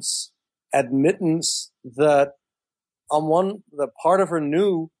Jean's admittance that the part of her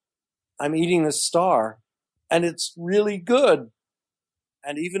knew, I'm eating this star and it's really good.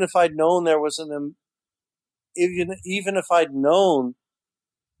 And even if I'd known there was even if I'd known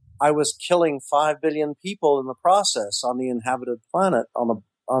I was killing 5 billion people in the process on the inhabited planet, on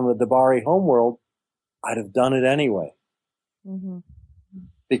the Dabari homeworld, I'd have done it anyway. Mm-hmm.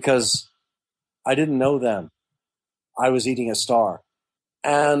 Because I didn't know then I was eating a star.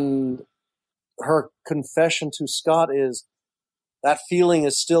 And her confession to Scott is that feeling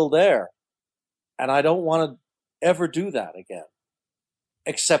is still there. And I don't want to ever do that again.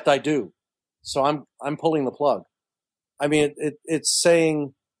 Except I do. So I'm pulling the plug. I mean, it's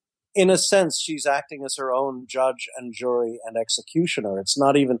saying, in a sense, she's acting as her own judge and jury and executioner. It's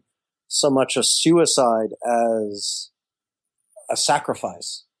not even so much a suicide as a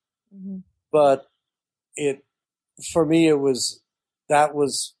sacrifice. Mm-hmm. But for me, that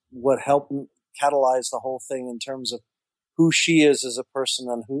was what helped catalyze the whole thing in terms of who she is as a person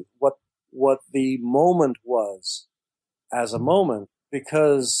and what the moment was as a moment.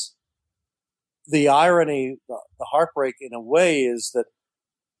 Because the irony, the heartbreak in a way is that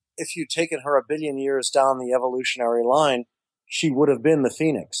if you'd taken her 1 billion years down the evolutionary line, she would have been the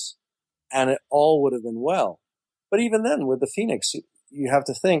Phoenix and it all would have been well. But even then with the Phoenix, you have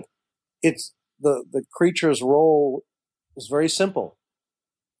to think it's the creature's role is very simple.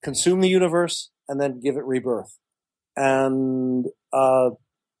 Consume the universe and then give it rebirth. And to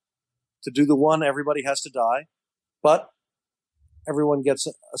do the one, everybody has to die, but everyone gets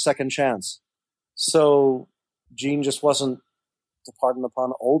a second chance. So Jean just wasn't, to pardon the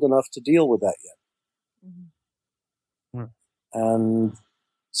pun, old enough to deal with that yet. Mm-hmm. And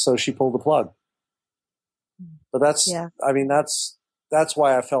so she pulled the plug. But that's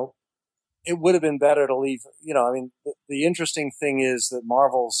why I felt it would have been better to leave. The interesting thing is that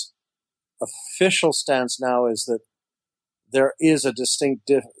Marvel's official stance now is that there is a distinct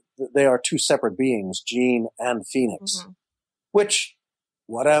they are two separate beings, Jean and Phoenix. Mm-hmm. Which,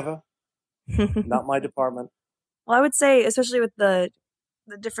 whatever, not my department. Well, I would say, especially with the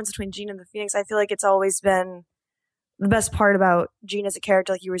difference between Jean and the Phoenix, I feel like it's always been the best part about Jean as a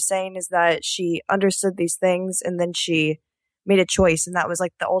character, like you were saying, is that she understood these things and then she made a choice, and that was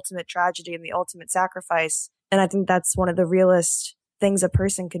like the ultimate tragedy and the ultimate sacrifice. And I think that's one of the realest things a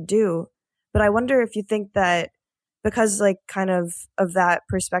person could do. But I wonder if you think that because like kind of that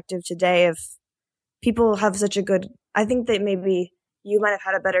perspective today, if people have such a good, I think that maybe you might have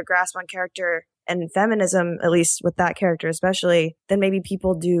had a better grasp on character and feminism, at least with that character especially, than maybe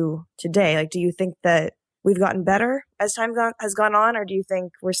people do today. Like, do you think that we've gotten better as time has gone on, or do you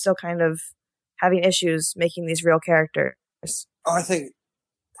think we're still kind of having issues making these real characters? I think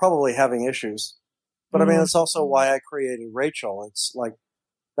probably having issues. But I mean, it's also why I created Rachel. It's like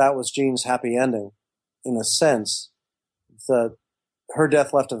that was Jean's happy ending, in a sense, that her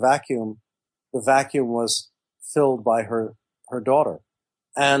death left a vacuum. The vacuum was filled by her daughter.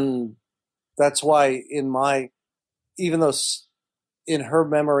 And that's why even though in her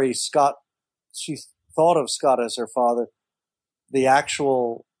memory, she thought of Scott as her father, the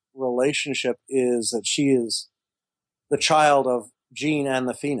actual relationship is that she is the child of Jean and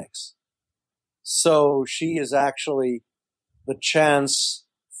the Phoenix. So she is actually the chance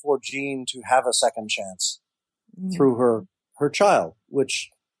for Jean to have a second chance through her child, which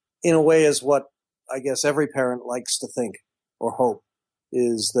in a way is what I guess every parent likes to think or hope,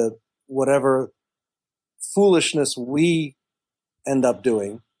 is that whatever foolishness we end up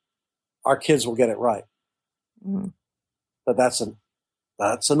doing, our kids will get it right. But that's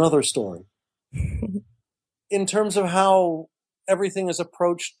another story. In terms of how everything is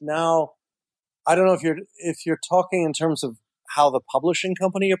approached now, I don't know if you're talking in terms of how the publishing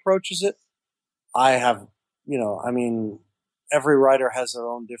company approaches it. Every writer has their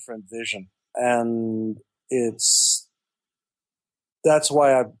own different vision, and that's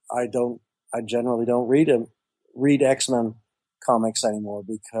why I generally don't read X-Men comics anymore,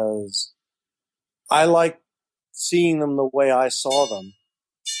 because I like seeing them the way I saw them,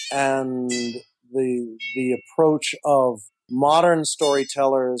 and the approach of modern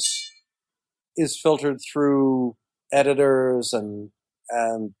storytellers is filtered through editors and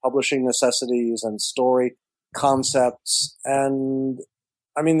publishing necessities and story concepts. And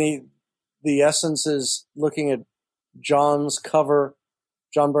I mean, the essence is looking at John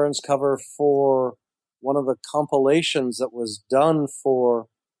Byrne's cover for one of the compilations that was done for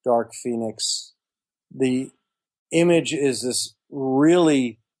Dark Phoenix. The image is this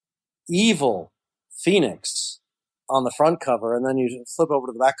really evil Phoenix on the front cover, and then you flip over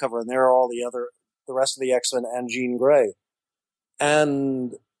to the back cover, and there are all the rest of the X-Men and Jean Grey.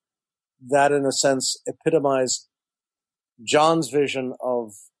 And that, in a sense, epitomized John's vision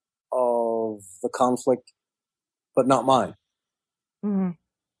of the conflict, but not mine. Mm-hmm.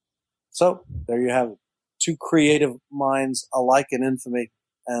 So there you have it. Two creative minds alike in infamy,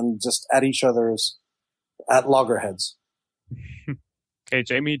 and just at loggerheads. Okay,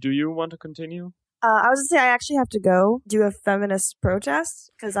 Jamie, do you want to continue? I was going to say, I actually have to go do a feminist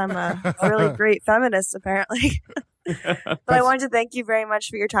protest because I'm a really great feminist, apparently. But I wanted to thank you very much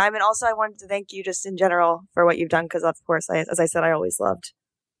for your time. And also I wanted to thank you just in general for what you've done. Because of course, as I said, I always loved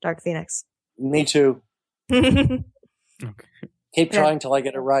Dark Phoenix. Me too. Okay. Keep trying till I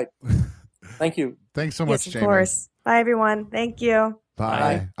get it right. Thank you. Thanks so much, Yes, of Jamie. course. Bye, everyone. Thank you.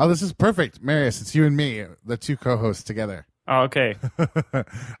 Bye. Oh, this is perfect. Marius, it's you and me, the two co-hosts together. Oh, okay.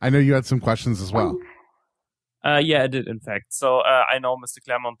 I know you had some questions as well. Yeah, I did, in fact. So I know, Mr.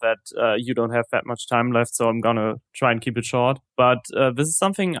 Claremont, that you don't have that much time left, so I'm going to try and keep it short. But this is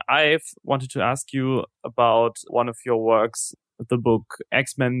something I've wanted to ask you about one of your works, the book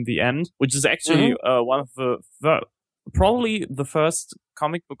X-Men The End, which is actually one of probably the first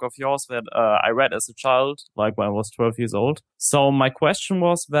comic book of yours that I read as a child, like when I was 12 years old. So my question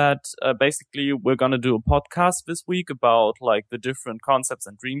was that basically we're going to do a podcast this week about like the different concepts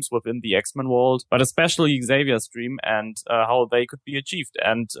and dreams within the X-Men world, but especially Xavier's dream and how they could be achieved.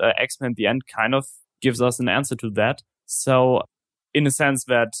 And X-Men The End kind of gives us an answer to that. So in a sense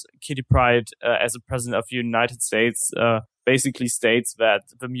that Kitty Pryde, as a president of the United States, basically states that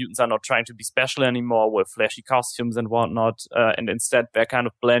the mutants are not trying to be special anymore with flashy costumes and whatnot, and instead they're kind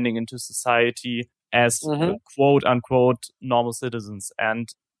of blending into society as quote unquote normal citizens. And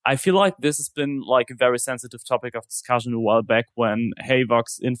I feel like this has been like a very sensitive topic of discussion a while back when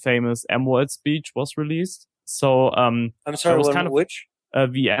Havok's infamous M-word speech was released. So I'm sorry, which?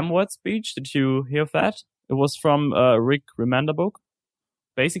 The M-word speech. Did you hear of that? It was from Rick Remender book.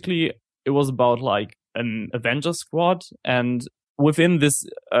 Basically, it was about like an Avenger squad, and within this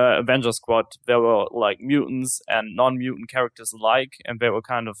Avenger squad there were like mutants and non-mutant characters alike, and they were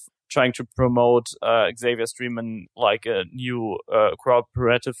kind of trying to promote Xavier's dream in like a new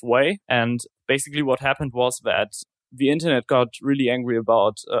cooperative way. And basically what happened was that the internet got really angry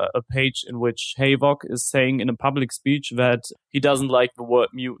about a page in which Havok is saying in a public speech that he doesn't like the word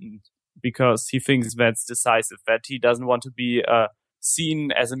mutant because he thinks that's decisive, that he doesn't want to be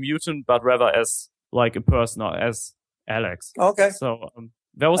seen as a mutant but rather as like a person or as Alex. Okay. So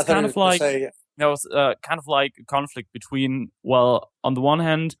there was kind of like a conflict between, well, on the one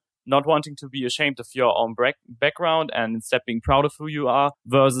hand, not wanting to be ashamed of your own background and instead being proud of who you are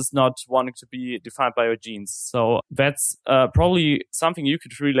versus not wanting to be defined by your genes. So that's probably something you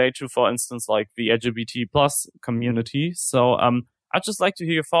could relate to, for instance, like the LGBT plus community. So I'd just like to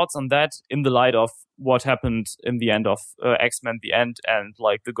hear your thoughts on that in the light of what happened in the end of X-Men The End and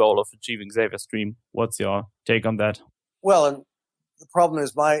like the goal of achieving Xavier's dream. What's your take on that? Well, and the problem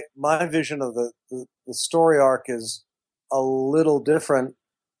is my vision of the story arc is a little different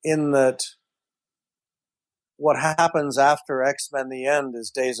in that what happens after X-Men the End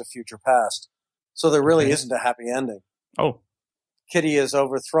is Days of Future Past. So there really isn't a happy ending. Oh. Kitty is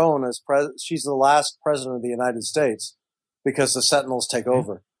overthrown as she's the last president of the United States because the Sentinels take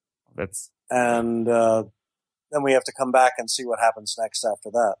over. And then we have to come back and see what happens next after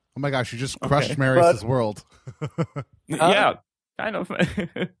that. Oh my gosh, you just crushed Marius' world. Yeah, kind of.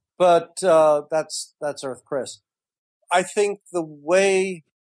 But that's Earth Chris. I think the way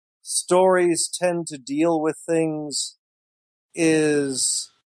stories tend to deal with things is,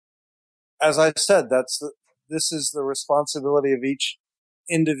 as I said, this is the responsibility of each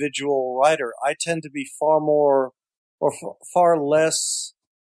individual writer. I tend to be far less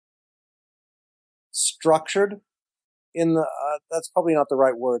structured in the, that's probably not the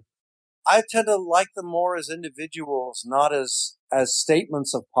right word. I tend to like them more as individuals, not as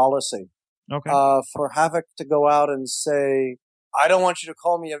statements of policy. Okay. For Havoc to go out and say, I don't want you to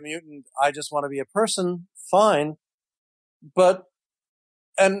call me a mutant, I just want to be a person, fine.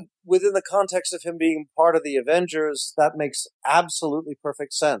 And within the context of him being part of the Avengers, that makes absolutely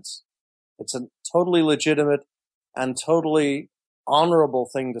perfect sense. It's a totally legitimate and totally honorable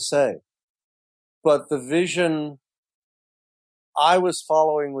thing to say. But the vision I was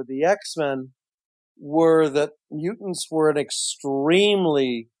following with the X-Men were that mutants were an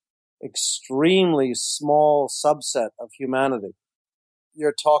extremely, extremely small subset of humanity.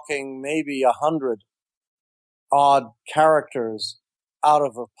 You're talking maybe 100 odd characters out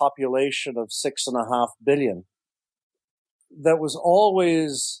of a population of 6.5 billion. That was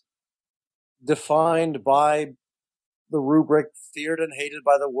always defined by the rubric feared and hated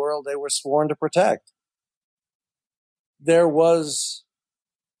by the world they were sworn to protect. There was,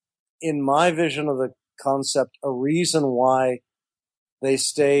 in my vision of the concept, a reason why they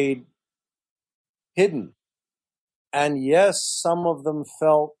stayed hidden. And yes, some of them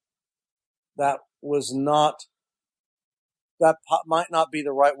felt that might not be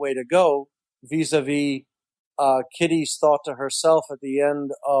the right way to go, vis-a-vis Kitty's thought to herself at the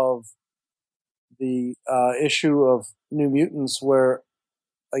end of the issue of New Mutants where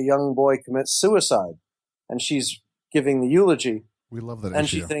a young boy commits suicide and she's giving the eulogy. We love that and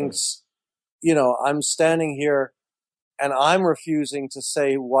issue. She thinks, I'm standing here and I'm refusing to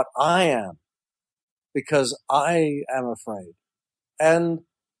say what I am because I am afraid. And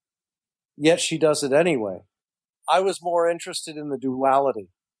yet she does it anyway. I was more interested in the duality,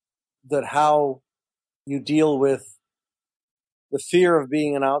 that how you deal with the fear of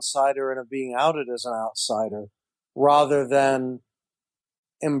being an outsider and of being outed as an outsider, rather than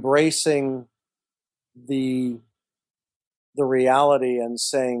embracing the reality and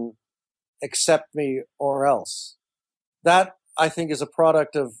saying, accept me or else. That, I think, is a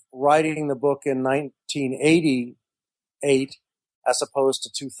product of writing the book in 1988 as opposed to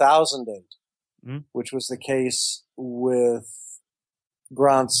 2008, which was the case with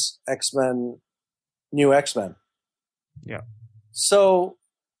Grant's X-Men, New X-Men. Yeah. So,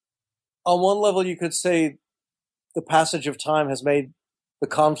 on one level, you could say the passage of time has made the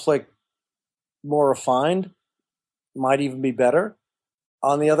conflict more refined, might even be better.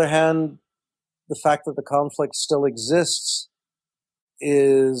 On the other hand, the fact that the conflict still exists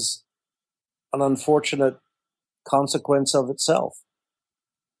is an unfortunate consequence of itself.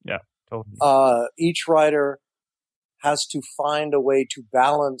 Yeah, totally. Each writer has to find a way to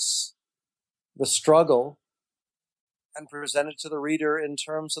balance the struggle and present it to the reader in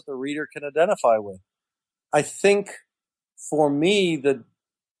terms that the reader can identify with. I think, for me, the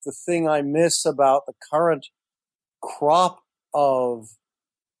thing I miss about the current crop of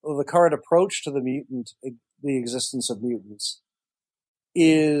the current approach to the existence of mutants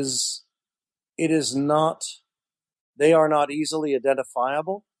is they are not easily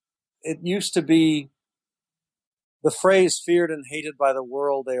identifiable. It used to be the phrase feared and hated by the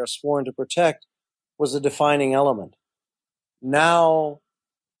world they are sworn to protect was a defining element. Now,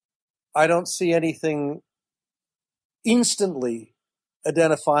 I don't see anything instantly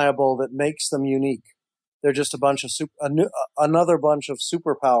identifiable that makes them unique. They're just another bunch of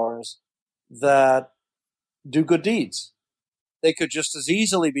superpowers that do good deeds. They could just as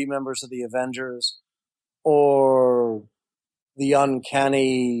easily be members of the Avengers or the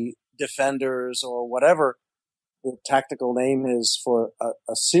Uncanny Defenders or whatever the tactical name is for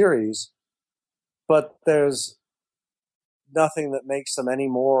a series, but there's nothing that makes them any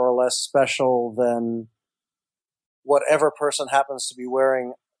more or less special than whatever person happens to be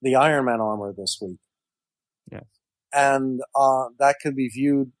wearing the Iron Man armor this week. Yes. And that could be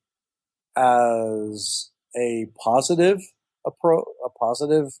viewed as a positive a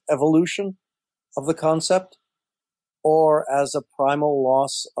positive evolution of the concept, or as a primal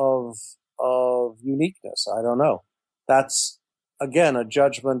loss of uniqueness. I don't know. That's, again, a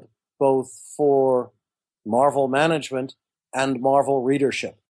judgment both for Marvel management and Marvel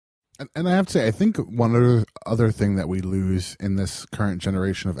readership. And I have to say, I think one other thing that we lose in this current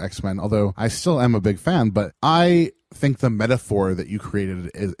generation of X-Men, although I still am a big fan, but I think the metaphor that you created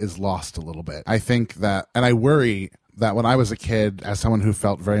is lost a little bit. I think that, and I worry that when I was a kid, as someone who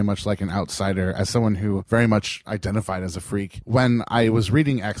felt very much like an outsider, as someone who very much identified as a freak, when I was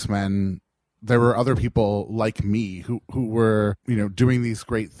reading X-Men, there were other people like me who were, doing these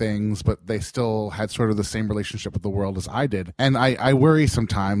great things, but they still had sort of the same relationship with the world as I did. And I worry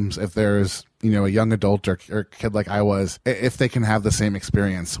sometimes if there's, a young adult or kid like I was, if they can have the same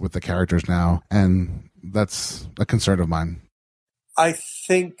experience with the characters now. And that's a concern of mine. I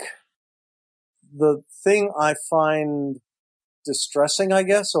think the thing I find distressing, I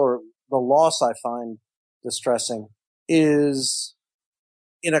guess, or the loss I find distressing, is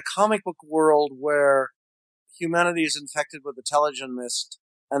in a comic book world where humanity is infected with the Telegen mist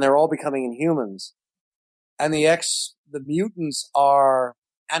and they're all becoming Inhumans, and the mutants are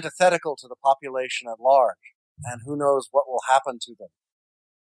antithetical to the population at large, and who knows what will happen to them.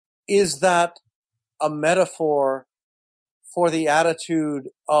 Is that a metaphor for the attitude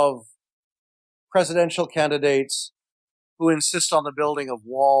of presidential candidates who insist on the building of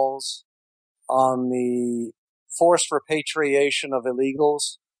walls, on the forced repatriation of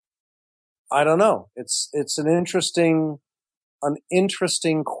illegals? I don't know. It's an interesting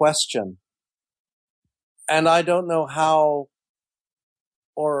question. And I don't know how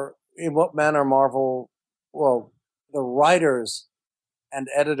or in what manner the writers and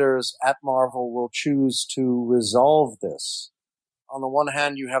editors at Marvel will choose to resolve this. On the one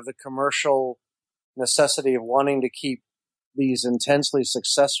hand, you have the commercial necessity of wanting to keep these intensely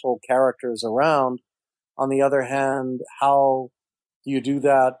successful characters around. On the other hand, how do you do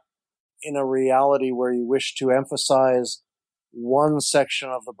that in a reality where you wish to emphasize one section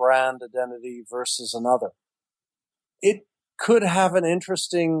of the brand identity versus another? It could be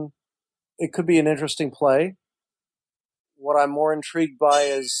an interesting play. What I'm more intrigued by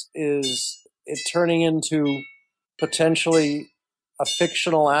is it turning into potentially a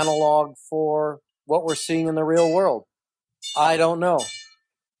fictional analog for what we're seeing in the real world. I don't know.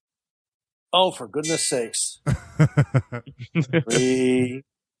 Oh, for goodness sakes. 3,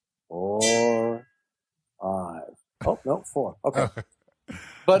 4, 5. Oh, no, 4. Okay.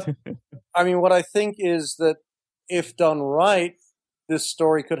 But, I mean, what I think is that if done right, this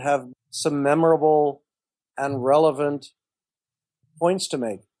story could have some memorable and relevant points to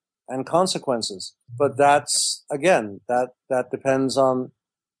make and consequences. But that's, again, that depends on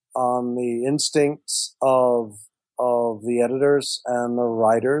the instincts of the editors and the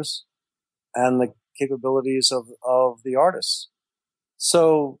writers and the capabilities of the artists.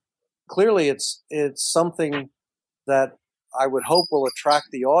 So clearly it's something that I would hope will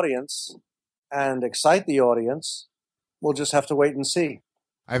attract the audience and excite the audience. We'll just have to wait and see.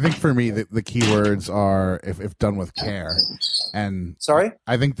 I think for me, the keywords are if done with care. And sorry?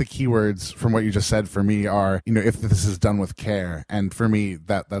 I think the keywords from what you just said for me are, if this is done with care. And for me,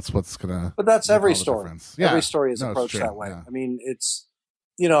 that's what's going to. But that's every story. Yeah. Every story is approached that way. Yeah. I mean, it's,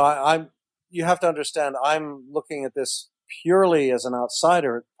 you have to understand, I'm looking at this purely as an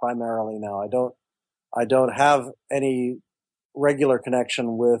outsider primarily now. I don't have any regular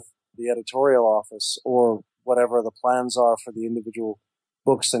connection with the editorial office or whatever the plans are for the individual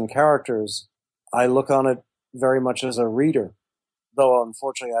books and characters. I look on it very much as a reader, though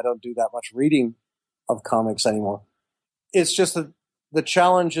unfortunately I don't do that much reading of comics anymore. It's just that the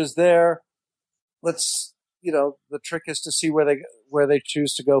challenge is there. The trick is to see where they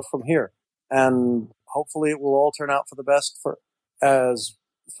choose to go from here. And hopefully it will all turn out for the best for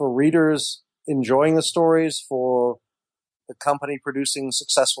readers enjoying the stories, for the company producing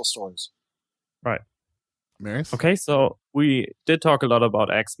successful stories. Right. Marius? Okay, so we did talk a lot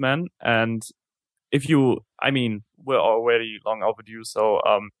about X-Men, and we're already long overdue, so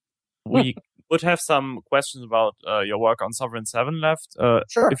we would have some questions about your work on Sovereign 7 left.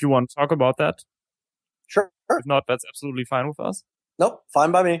 Sure. If you want to talk about that. Sure. If not, that's absolutely fine with us. Nope,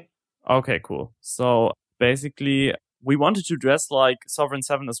 fine by me. Okay, cool. So basically, we wanted to address Sovereign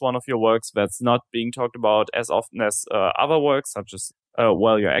 7 is one of your works that's not being talked about as often as other works, such as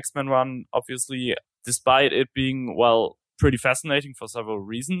your X-Men run, obviously, despite it being, pretty fascinating for several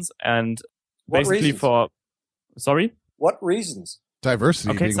reasons. And what basically reasons? Sorry? What reasons?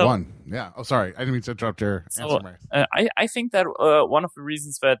 Diversity being one. Yeah. Oh, sorry. I didn't mean to interrupt your answer, Marius. I think that one of the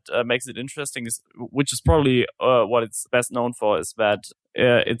reasons that makes it interesting is, which is probably what it's best known for, is that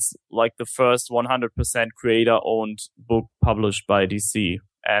it's like the first 100% creator-owned book published by DC.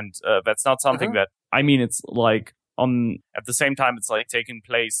 And that's not something that, I mean, it's like at the same time, it's like taking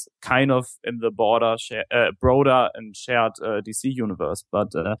place kind of in the broader and shared DC universe. But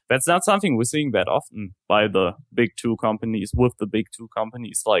that's not something we're seeing that often by the big two companies,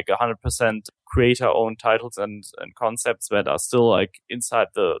 like 100% creator-owned titles and concepts that are still like inside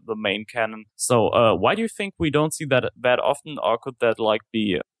the main canon. So why do you think we don't see that often? Or could that like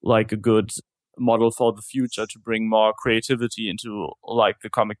be like a good model for the future to bring more creativity into like the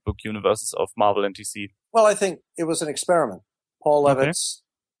comic book universes of Marvel and DC? Well, I think it was an experiment. Paul Levitz,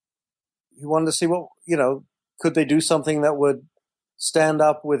 he wanted to see what, could they do something that would stand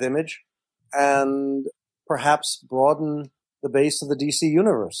up with Image and perhaps broaden the base of the DC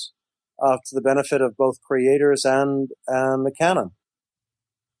universe to the benefit of both creators and the canon.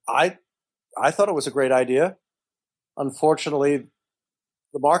 I thought it was a great idea. Unfortunately,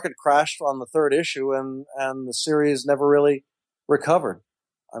 the market crashed on the third issue and the series never really recovered.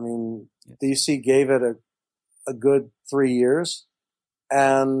 I mean, DC gave it a good 3 years,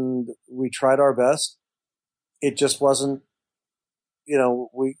 and we tried our best. It just wasn't,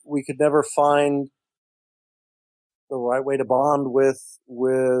 we could never find the right way to bond with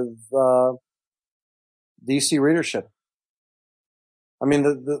DC readership. I mean,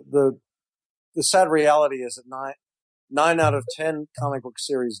 the sad reality is that 9 out of 10 comic book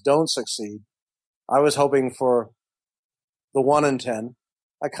series don't succeed. I was hoping for the 1 in 10.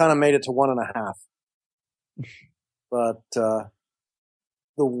 I kind of made it to 1.5. But the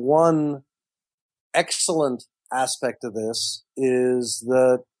one excellent aspect of this is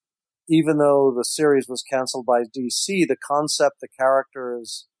that even though the series was canceled by DC, the concept, the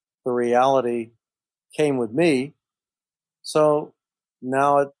characters, the reality came with me. So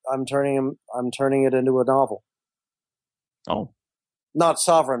now I'm turning it into a novel. Oh, not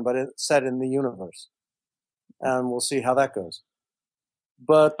Sovereign, but set in the universe, and we'll see how that goes.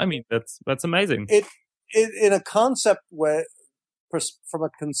 But I mean, that's amazing. It in a concept way, from a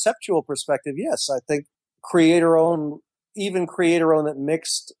conceptual perspective, yes, I think creator-owned that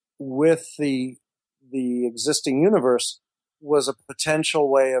mixed with the existing universe was a potential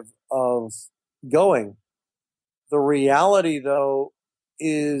way of going. The reality, though,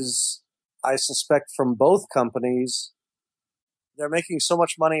 is, I suspect, from both companies, they're making so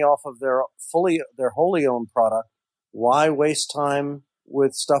much money off of their wholly owned product. Why waste time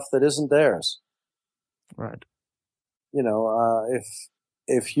with stuff that isn't theirs? Right.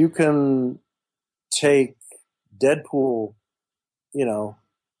 If you can take Deadpool,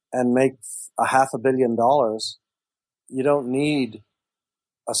 and make $500 million, you don't need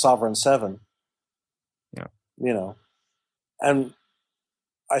a Sovereign 7. Yeah. And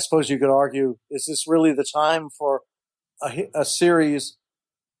I suppose you could argue, is this really the time for a series,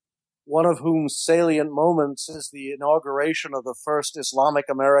 one of whom salient moments is the inauguration of the first Islamic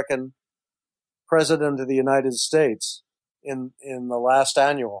American president of the United States in the last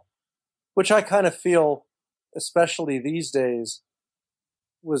annual, which I kind of feel, especially these days,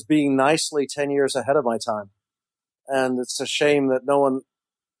 was being nicely 10 years ahead of my time. And it's a shame that no one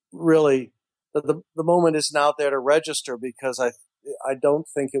really, that the moment isn't out there to register, because I don't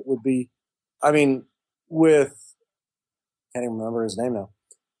think it would be, I mean, can't even remember his name now,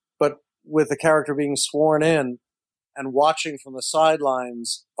 but with the character being sworn in and watching from the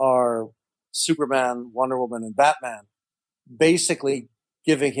sidelines are Superman, Wonder Woman, and Batman, basically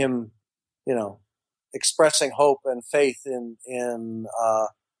giving him, expressing hope and faith in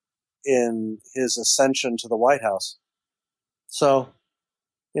his ascension to the White House. So,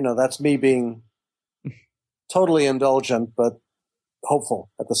 that's me being totally indulgent, but hopeful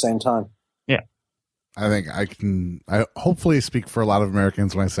at the same time. Yeah. I think I hopefully speak for a lot of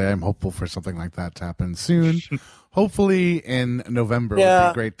Americans when I say I'm hopeful for something like that to happen soon. Hopefully in November would be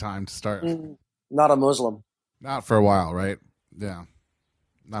a great time to start. Not a Muslim. Not for a while, right? Yeah.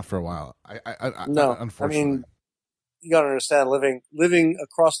 Not for a while. No, unfortunately. I mean, you got to understand, living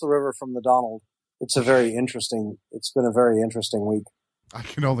across the river from the Donald, it's been a very interesting week. I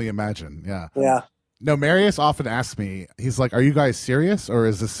can only imagine. Yeah. Yeah. No, Marius often asks me, he's like, are you guys serious or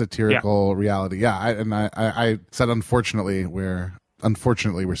is this satirical reality? Yeah. I said, unfortunately, we're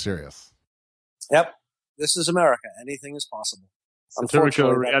serious. Yep. This is America. Anything is possible.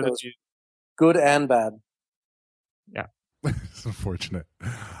 Satirical reality. Good and bad. Yeah. It's unfortunate.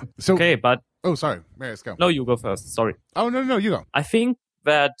 So, okay, but... Oh, sorry. Marius, go. No, you go first. Sorry. Oh, no, you go. I think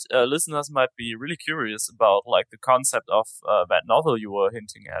that listeners might be really curious about, like, the concept of that novel you were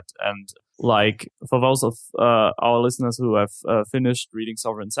hinting at. And, like, for those of our listeners who have finished reading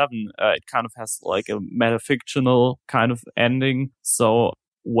Sovereign 7, it kind of has, like, a metafictional kind of ending. So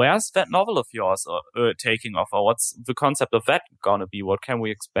where's that novel of yours taking off? Or what's the concept of that gonna be? What can we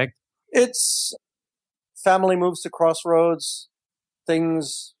expect? It's family moves to Crossroads.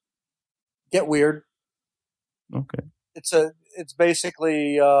 Things get weird. Okay. It's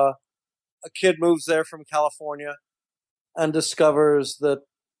basically a kid moves there from California and discovers that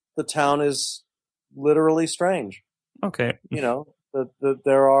the town is literally strange. Okay. You know, that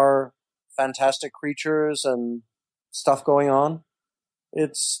there are fantastic creatures and stuff going on.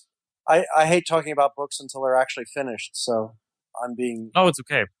 I hate talking about books until they're actually finished, so I'm being... Oh, it's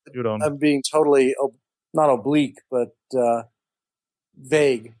okay. You don't... I'm being totally, not oblique, but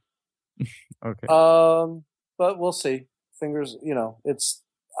vague. Okay. But we'll see. Fingers, it's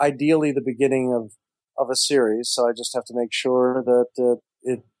ideally the beginning of a series, so I just have to make sure that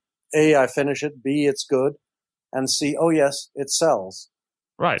A, I finish it, B, it's good, and C, oh yes, it sells.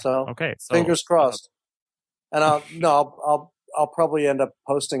 Right. So, okay. So, fingers crossed. And I'll probably end up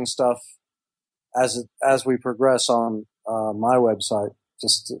posting stuff as we progress on my website,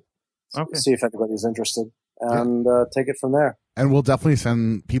 just to see if anybody's interested, and take it from there. And we'll definitely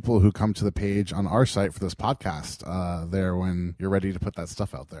send people who come to the page on our site for this podcast there when you're ready to put that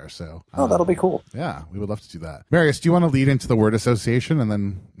stuff out there. So, that'll be cool. Yeah, we would love to do that. Marius, do you want to lead into the word association and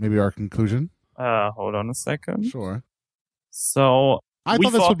then maybe our conclusion? Hold on a second. Sure. So I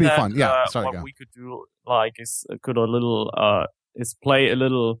thought this would be fun. Yeah, sorry. What we could do, like, is play a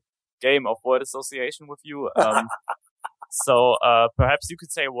little game of word association with you. So perhaps you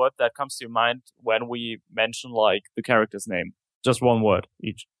could say a word that comes to your mind when we mention, like, the character's name. Just one word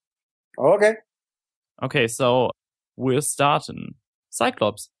each. Okay. Okay, so we're starting.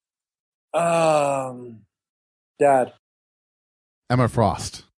 Cyclops. Dad. Emma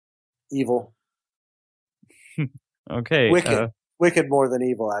Frost. Evil. Okay. Wicked. Wicked more than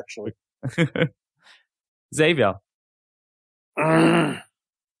evil, actually. Xavier. Actually,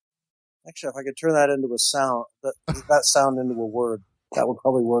 if I could turn that into a sound, that sound into a word, that would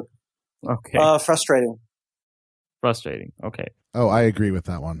probably work. Okay. Frustrating. Frustrating. Okay. Oh, I agree with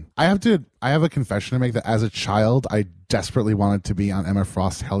that one. I have a confession to make that as a child, I desperately wanted to be on Emma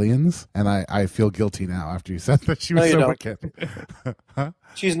Frost's Hellions, and I feel guilty now after you said that she was so wicked. Huh?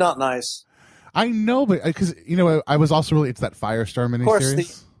 She's not nice. I know, but because I was also really into that Firestar miniseries. Of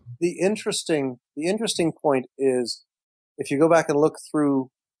course, the interesting point is if you go back and look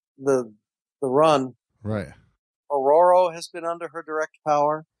through the run, right? Aurora has been under her direct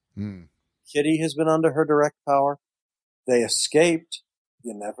power. Kitty has been under her direct power. They escaped.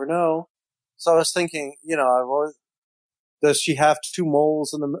 You never know. So I was thinking, does she have two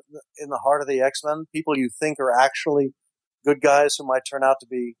moles in the heart of the X-Men? People you think are actually good guys who might turn out to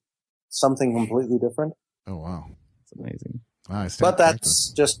be something completely different. Oh wow, that's amazing. Wow, but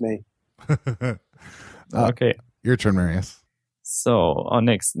that's just me. Okay, your turn, Marius. So our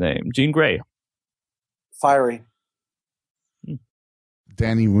next name, Jean Grey. Fiery.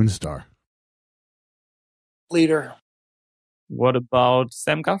 Danny Woonstar. Leader. What about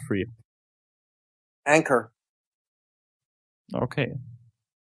Sam Guthrie? Anchor. Okay.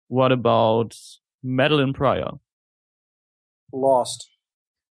 What about Madeline Pryor? Lost.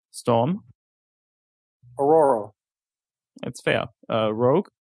 Storm. Aurora. That's fair. Rogue.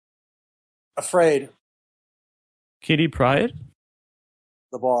 Afraid. Kitty Pryde.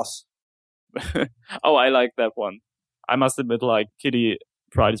 The boss. Oh, I like that one. I must admit, like, Kitty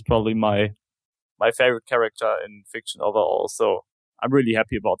Pryde is probably my favorite character in fiction overall, so I'm really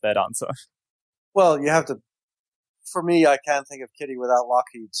happy about that answer. Well, you have to... For me, I can't think of Kitty without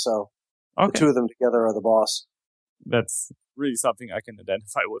Lockheed, so the two of them together are the boss. That's really something I can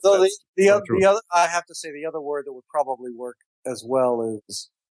identify with. So the other, I have to say, the other word that would probably work as well is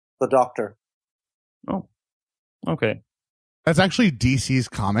the Doctor. Oh, okay. That's actually DC's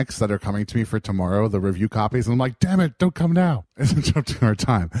comics that are coming to me for tomorrow, the review copies, and I'm like, damn it, don't come now. It's interrupting our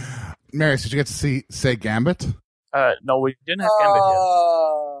time. Marius, did you get to say Gambit? No, we didn't have Gambit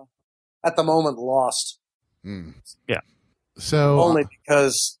yet. At the moment, Lost. Yeah. So only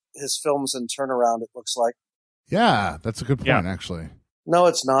because his film's in turnaround, it looks like. Yeah, that's a good point, actually. No,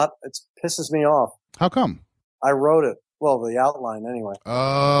 it's not. It pisses me off. How come? I wrote it. Well, the outline, anyway.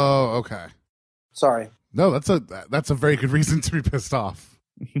 Oh, okay. Sorry. No, that's a very good reason to be pissed off.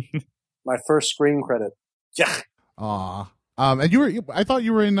 My first screen credit. Yeah. Aw. And I thought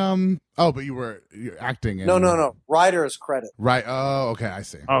you were in, but you're acting in. No. Writer's credit. Right. Oh, okay. I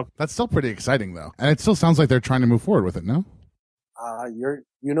see. Oh. That's still pretty exciting, though. And it still sounds like they're trying to move forward with it, no? You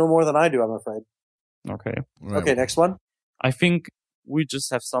know more than I do, I'm afraid. Okay. Right. Okay, next one. I think we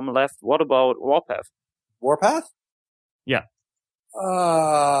just have some left. What about Warpath? Warpath? Yeah.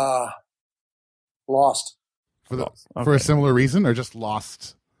 Lost. For a similar reason, or just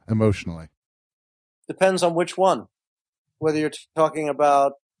lost emotionally? Depends on which one. Whether you're talking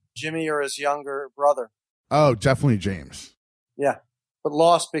about Jimmy or his younger brother. Oh, definitely James. Yeah. But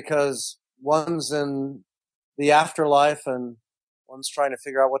lost because one's in the afterlife and one's trying to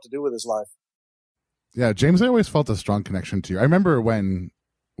figure out what to do with his life. Yeah, James, I always felt a strong connection to you. I remember when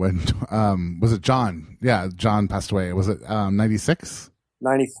was it John? Yeah, John passed away. Was it 96?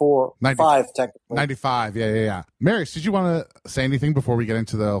 94. 95, technically. 95, yeah. Marius, did you want to say anything before we get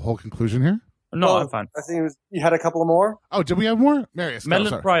into the whole conclusion here? No, I'm fine. I think you had a couple of more? Oh, did we have more? Marius,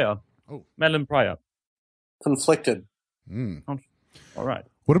 Madeline Pryor. Oh. Madeline Pryor. Conflicted. All right.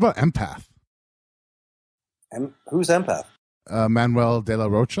 What about Empath? Who's Empath? Manuel de la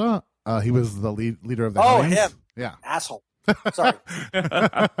Rocha. He was the leader of the Oh, Hellions. him. Yeah. Asshole. Sorry.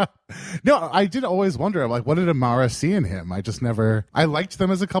 No, I did always wonder, like, what did Amara see in him? I liked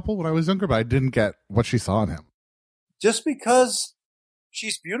them as a couple when I was younger, but I didn't get what she saw in him. Just because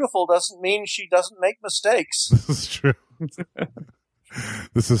she's beautiful doesn't mean she doesn't make mistakes. This is true.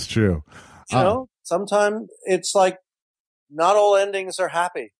 This is true. You know, sometimes it's like not all endings are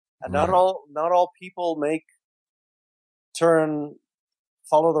happy, and not all people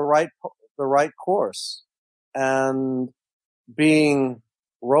follow the right course. And being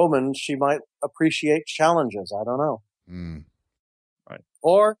Roman, she might appreciate challenges. I don't know. Right.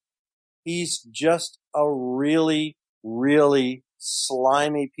 Or he's just a really, really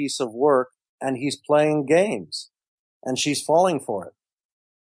slimy piece of work, and he's playing games, and she's falling for it.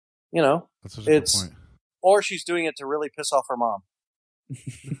 You know, that's such a good point. Or she's doing it to really piss off her mom.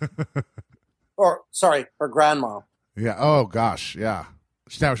 Her grandma. Yeah. Oh gosh. Yeah.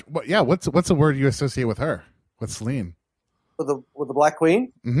 Now, what's a word you associate with her? With Selene? With the Black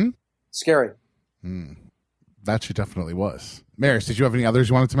Queen? Mm-hmm. Scary. That she definitely was. Marius, did you have any others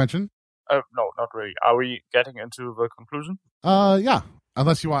you wanted to mention? No, not really. Are we getting into the conclusion? Yeah.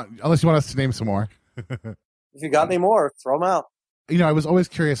 Unless you want us to name some more. If you got any more, throw them out. You know, I was always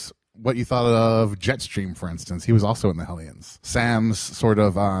curious what you thought of Jetstream, for instance. He was also in the Hellions. Sam's sort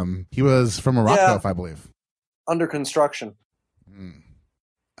of, he was from Morocco, if I believe. Under construction.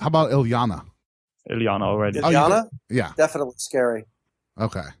 How about Ilyana? Ilyana already. Ilyana? Yeah. Definitely scary.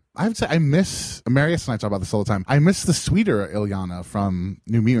 Okay. I have to say, I miss, Marius and I talk about this all the time. I miss the sweeter Ilyana from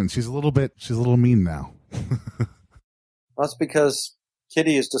New Mutants. She's a little mean now. That's because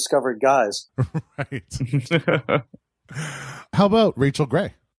Kitty has discovered guys. Right. How about Rachel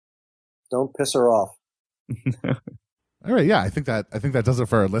Gray? Don't piss her off. All right, yeah, I think that does it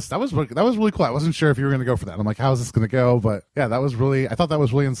for our list. That was really cool. I wasn't sure if you were going to go for that. I'm like, how is this going to go? But yeah, I thought that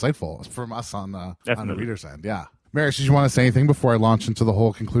was really insightful from us on the reader's end. Yeah, Marius, did you want to say anything before I launch into the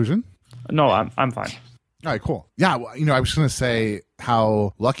whole conclusion? No, I'm fine. All right, cool. Yeah, well, I was going to say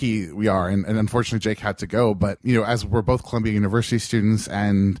how lucky we are, and unfortunately Jake had to go, but, as we're both Columbia University students,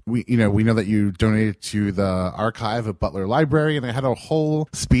 and we know that you donated to the archive at Butler Library, and I had a whole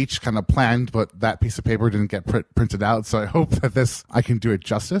speech kind of planned, but that piece of paper didn't get printed out, so I hope that I can do it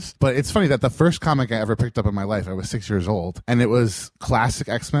justice. But it's funny that the first comic I ever picked up in my life, I was 6 years old, and it was Classic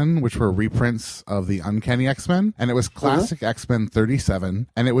X-Men, which were reprints of the Uncanny X-Men, and it was Classic X-Men 37,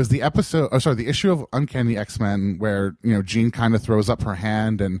 and it was the issue of Uncanny X-Men where, Jean kind of throws up her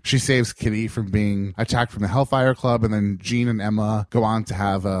hand and she saves Kitty from being attacked from the Hellfire Club, and then Jean and Emma go on to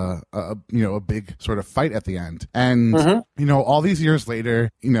have a big sort of fight at the end. And all these years later,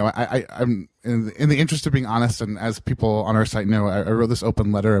 I'm in the interest of being honest, and as people on our site know, I wrote this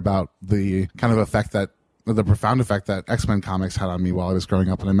open letter about the kind of the profound effect that X-Men comics had on me while I was growing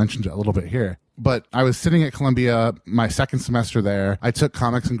up, and I mentioned it a little bit here. But I was sitting at Columbia my second semester there. I took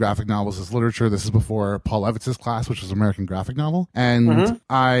comics and graphic novels as literature. This is before Paul Levitz's class, which was American graphic novel. And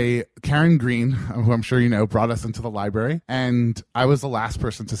Karen Green, who I'm sure you know, brought us into the library, and I was the last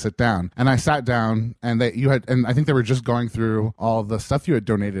person to sit down. And I sat down, and I think they were just going through all the stuff you had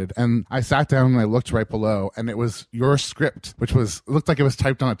donated. And I sat down and I looked right below, and it was your script, which looked like it was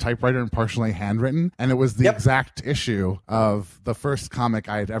typed on a typewriter and partially handwritten. And it was the exact issue of the first comic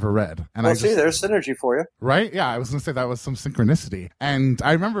I had ever read. And there's synergy for you. Right? Yeah, I was going to say that was some synchronicity. And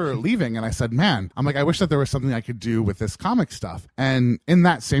I remember leaving and I said, man, I'm like, I wish that there was something I could do with this comic stuff. And in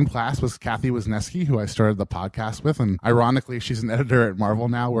that same class was Kathy Wisniewski, who I started the podcast with. And ironically, she's an editor at Marvel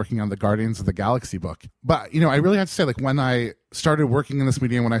now, working on the Guardians of the Galaxy book. But, I really have to say, like, when I started working in this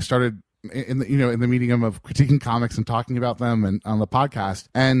medium, when I started in the, in the medium of critiquing comics and talking about them and on the podcast.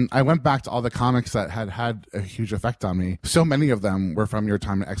 And I went back to all the comics that had a huge effect on me. So many of them were from your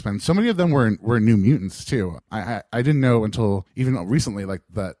time at X-Men. So many of them were New Mutants too. I didn't know until even recently, like,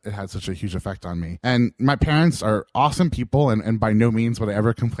 that it had such a huge effect on me. And my parents are awesome people, and by no means would I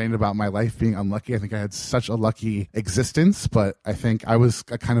ever complain about my life being unlucky. I think I had such a lucky existence, but I think I was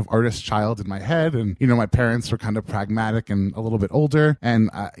a kind of artist child in my head. And, my parents were kind of pragmatic and a little bit older. And,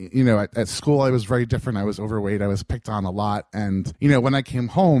 at school, I was very different. I was overweight. I was picked on a lot. And, when I came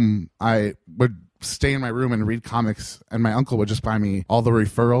home, I would stay in my room and read comics, and my uncle would just buy me all the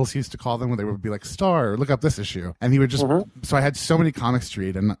referrals, he used to call them, where they would be like, Star, look up this issue. And he would just, so I had so many comics to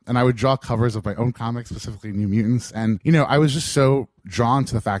read, and I would draw covers of my own comics, specifically New Mutants. And, I was just so drawn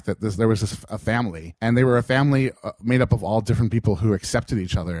to the fact that there was a family, and they were a family made up of all different people who accepted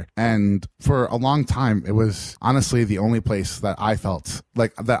each other. And for a long time, it was honestly the only place that I felt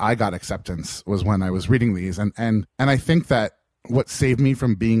like that I got acceptance was when I was reading these. And I think that what saved me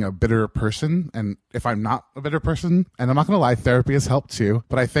from being a bitter person, and if I'm not a bitter person, and I'm not going to lie, therapy has helped too,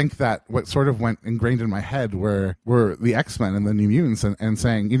 but I think that what sort of went ingrained in my head were the X-Men and the New Mutants, and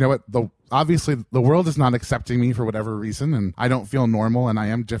saying, obviously the world is not accepting me for whatever reason, and I don't feel normal, and I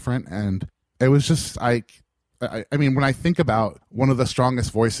am different. And it was just I mean, when I think about one of the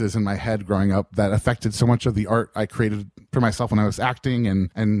strongest voices in my head growing up that affected so much of the art I created for myself when I was acting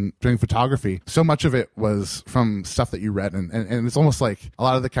and doing photography, so much of it was from stuff that you read. And it's almost like a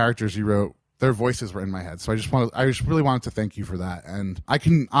lot of the characters you wrote, their voices were in my head. So I just really wanted to thank you for that. And I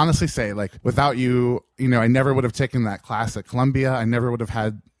can honestly say, like, without you, I never would have taken that class at Columbia. I never would have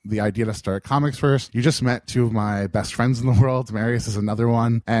had the idea to start ComicsVerse. You just met two of my best friends in the world. Marius is another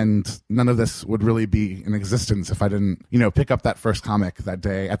one. And none of this would really be in existence if I didn't, pick up that first comic that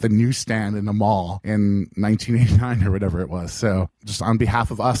day at the newsstand in the mall in 1989 or whatever it was. So just on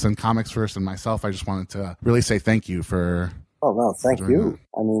behalf of us and ComicsVerse and myself, I just wanted to really say thank you for... Oh, no, thank you.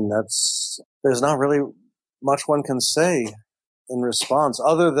 I mean, there's not really much one can say in response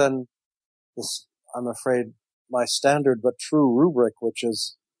other than this, I'm afraid, my standard but true rubric, which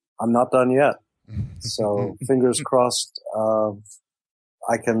is, I'm not done yet. So fingers crossed, the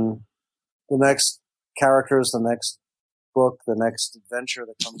next characters, the next book, the next adventure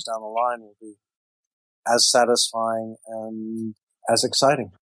that comes down the line will be as satisfying and as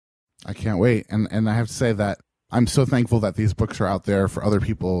exciting. I can't wait. And I have to say that I'm so thankful that these books are out there for other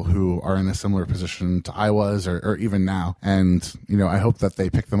people who are in a similar position to I was, or even now. And, I hope that they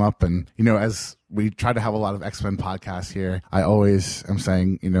pick them up. And, as we try to have a lot of X-Men podcasts here, I always am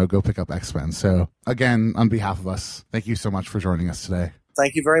saying, go pick up X-Men. So again, on behalf of us, thank you so much for joining us today.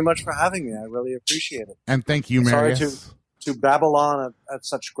 Thank you very much for having me. I really appreciate it. And thank you, Marius. Sorry to babble on at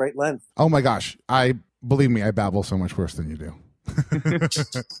such great length. Oh my gosh. Believe me, I babble so much worse than you do.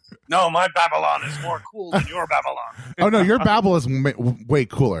 No, my Babylon is more cool than your Babylon. Oh no, your babble is way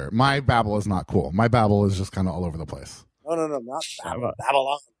cooler. My babble is not cool. My babble is just kind of all over the place. No, not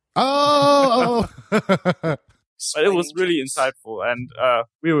Babylon. Oh. But it was really insightful, and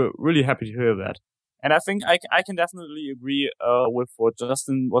we were really happy to hear that. And I think I can definitely agree with what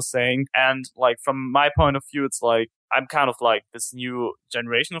Justin was saying. And like from my point of view, it's like I'm kind of like this new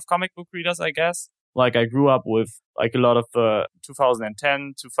generation of comic book readers, I guess. Like I grew up with like a lot of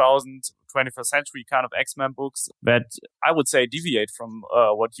 2010, 2000, 21st century kind of X-Men books that I would say deviate from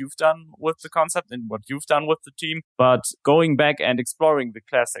what you've done with the concept and what you've done with the team. But going back and exploring the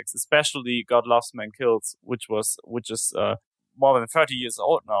classics, especially God Loves Man Kills, which is more than 30 years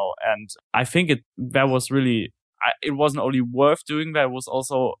old now. And I think it wasn't only worth doing that, it was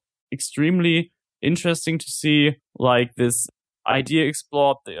also extremely interesting to see like this idea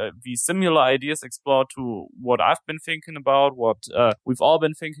explored, the similar ideas explored to what I've been thinking about, what we've all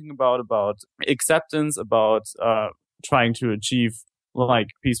been thinking about acceptance, about trying to achieve like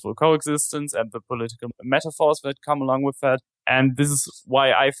peaceful coexistence and the political metaphors that come along with that. And this is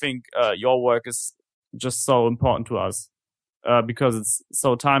why I think your work is just so important to us, because it's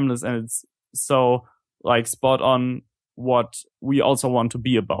so timeless and it's so like spot on what we also want to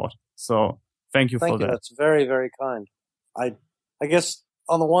be about. So thank you for that. That's very, very kind. I guess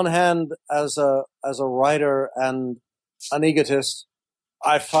on the one hand, as a writer and an egotist,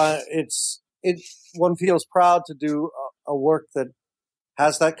 I find one feels proud to do a work that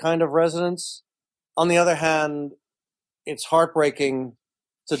has that kind of resonance. On the other hand, it's heartbreaking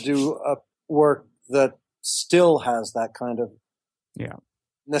to do a work that still has that kind of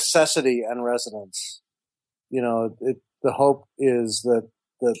necessity and resonance. The hope is that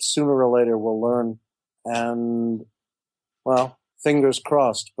sooner or later we'll learn, and well, fingers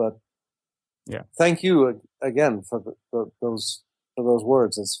crossed. But thank you again for those for those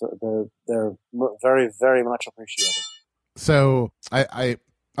words. They're very, very much appreciated. So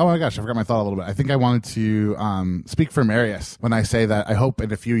oh my gosh, I forgot my thought a little bit. I think I wanted to speak for Marius when I say that I hope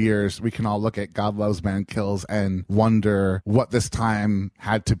in a few years we can all look at God Loves, Man Kills and wonder what this time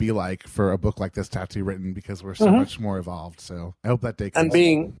had to be like for a book like this to have to be written, because we're so much more evolved. So I hope that day comes.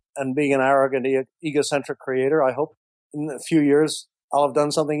 And being an arrogant, egocentric creator, I hope in a few years I'll have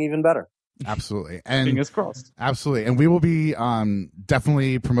done something even better. Absolutely. And fingers crossed. Absolutely. And we will be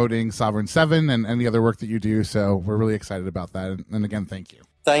definitely promoting Sovereign 7 and any other work that you do. So we're really excited about that. And again, thank you.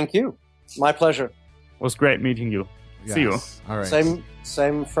 Thank you. My pleasure. It was great meeting you. Yes. See you. All right.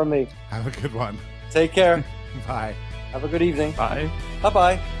 Same from me. Have a good one. Take care. Bye. Have a good evening. Bye.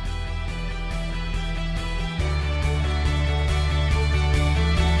 Bye-bye.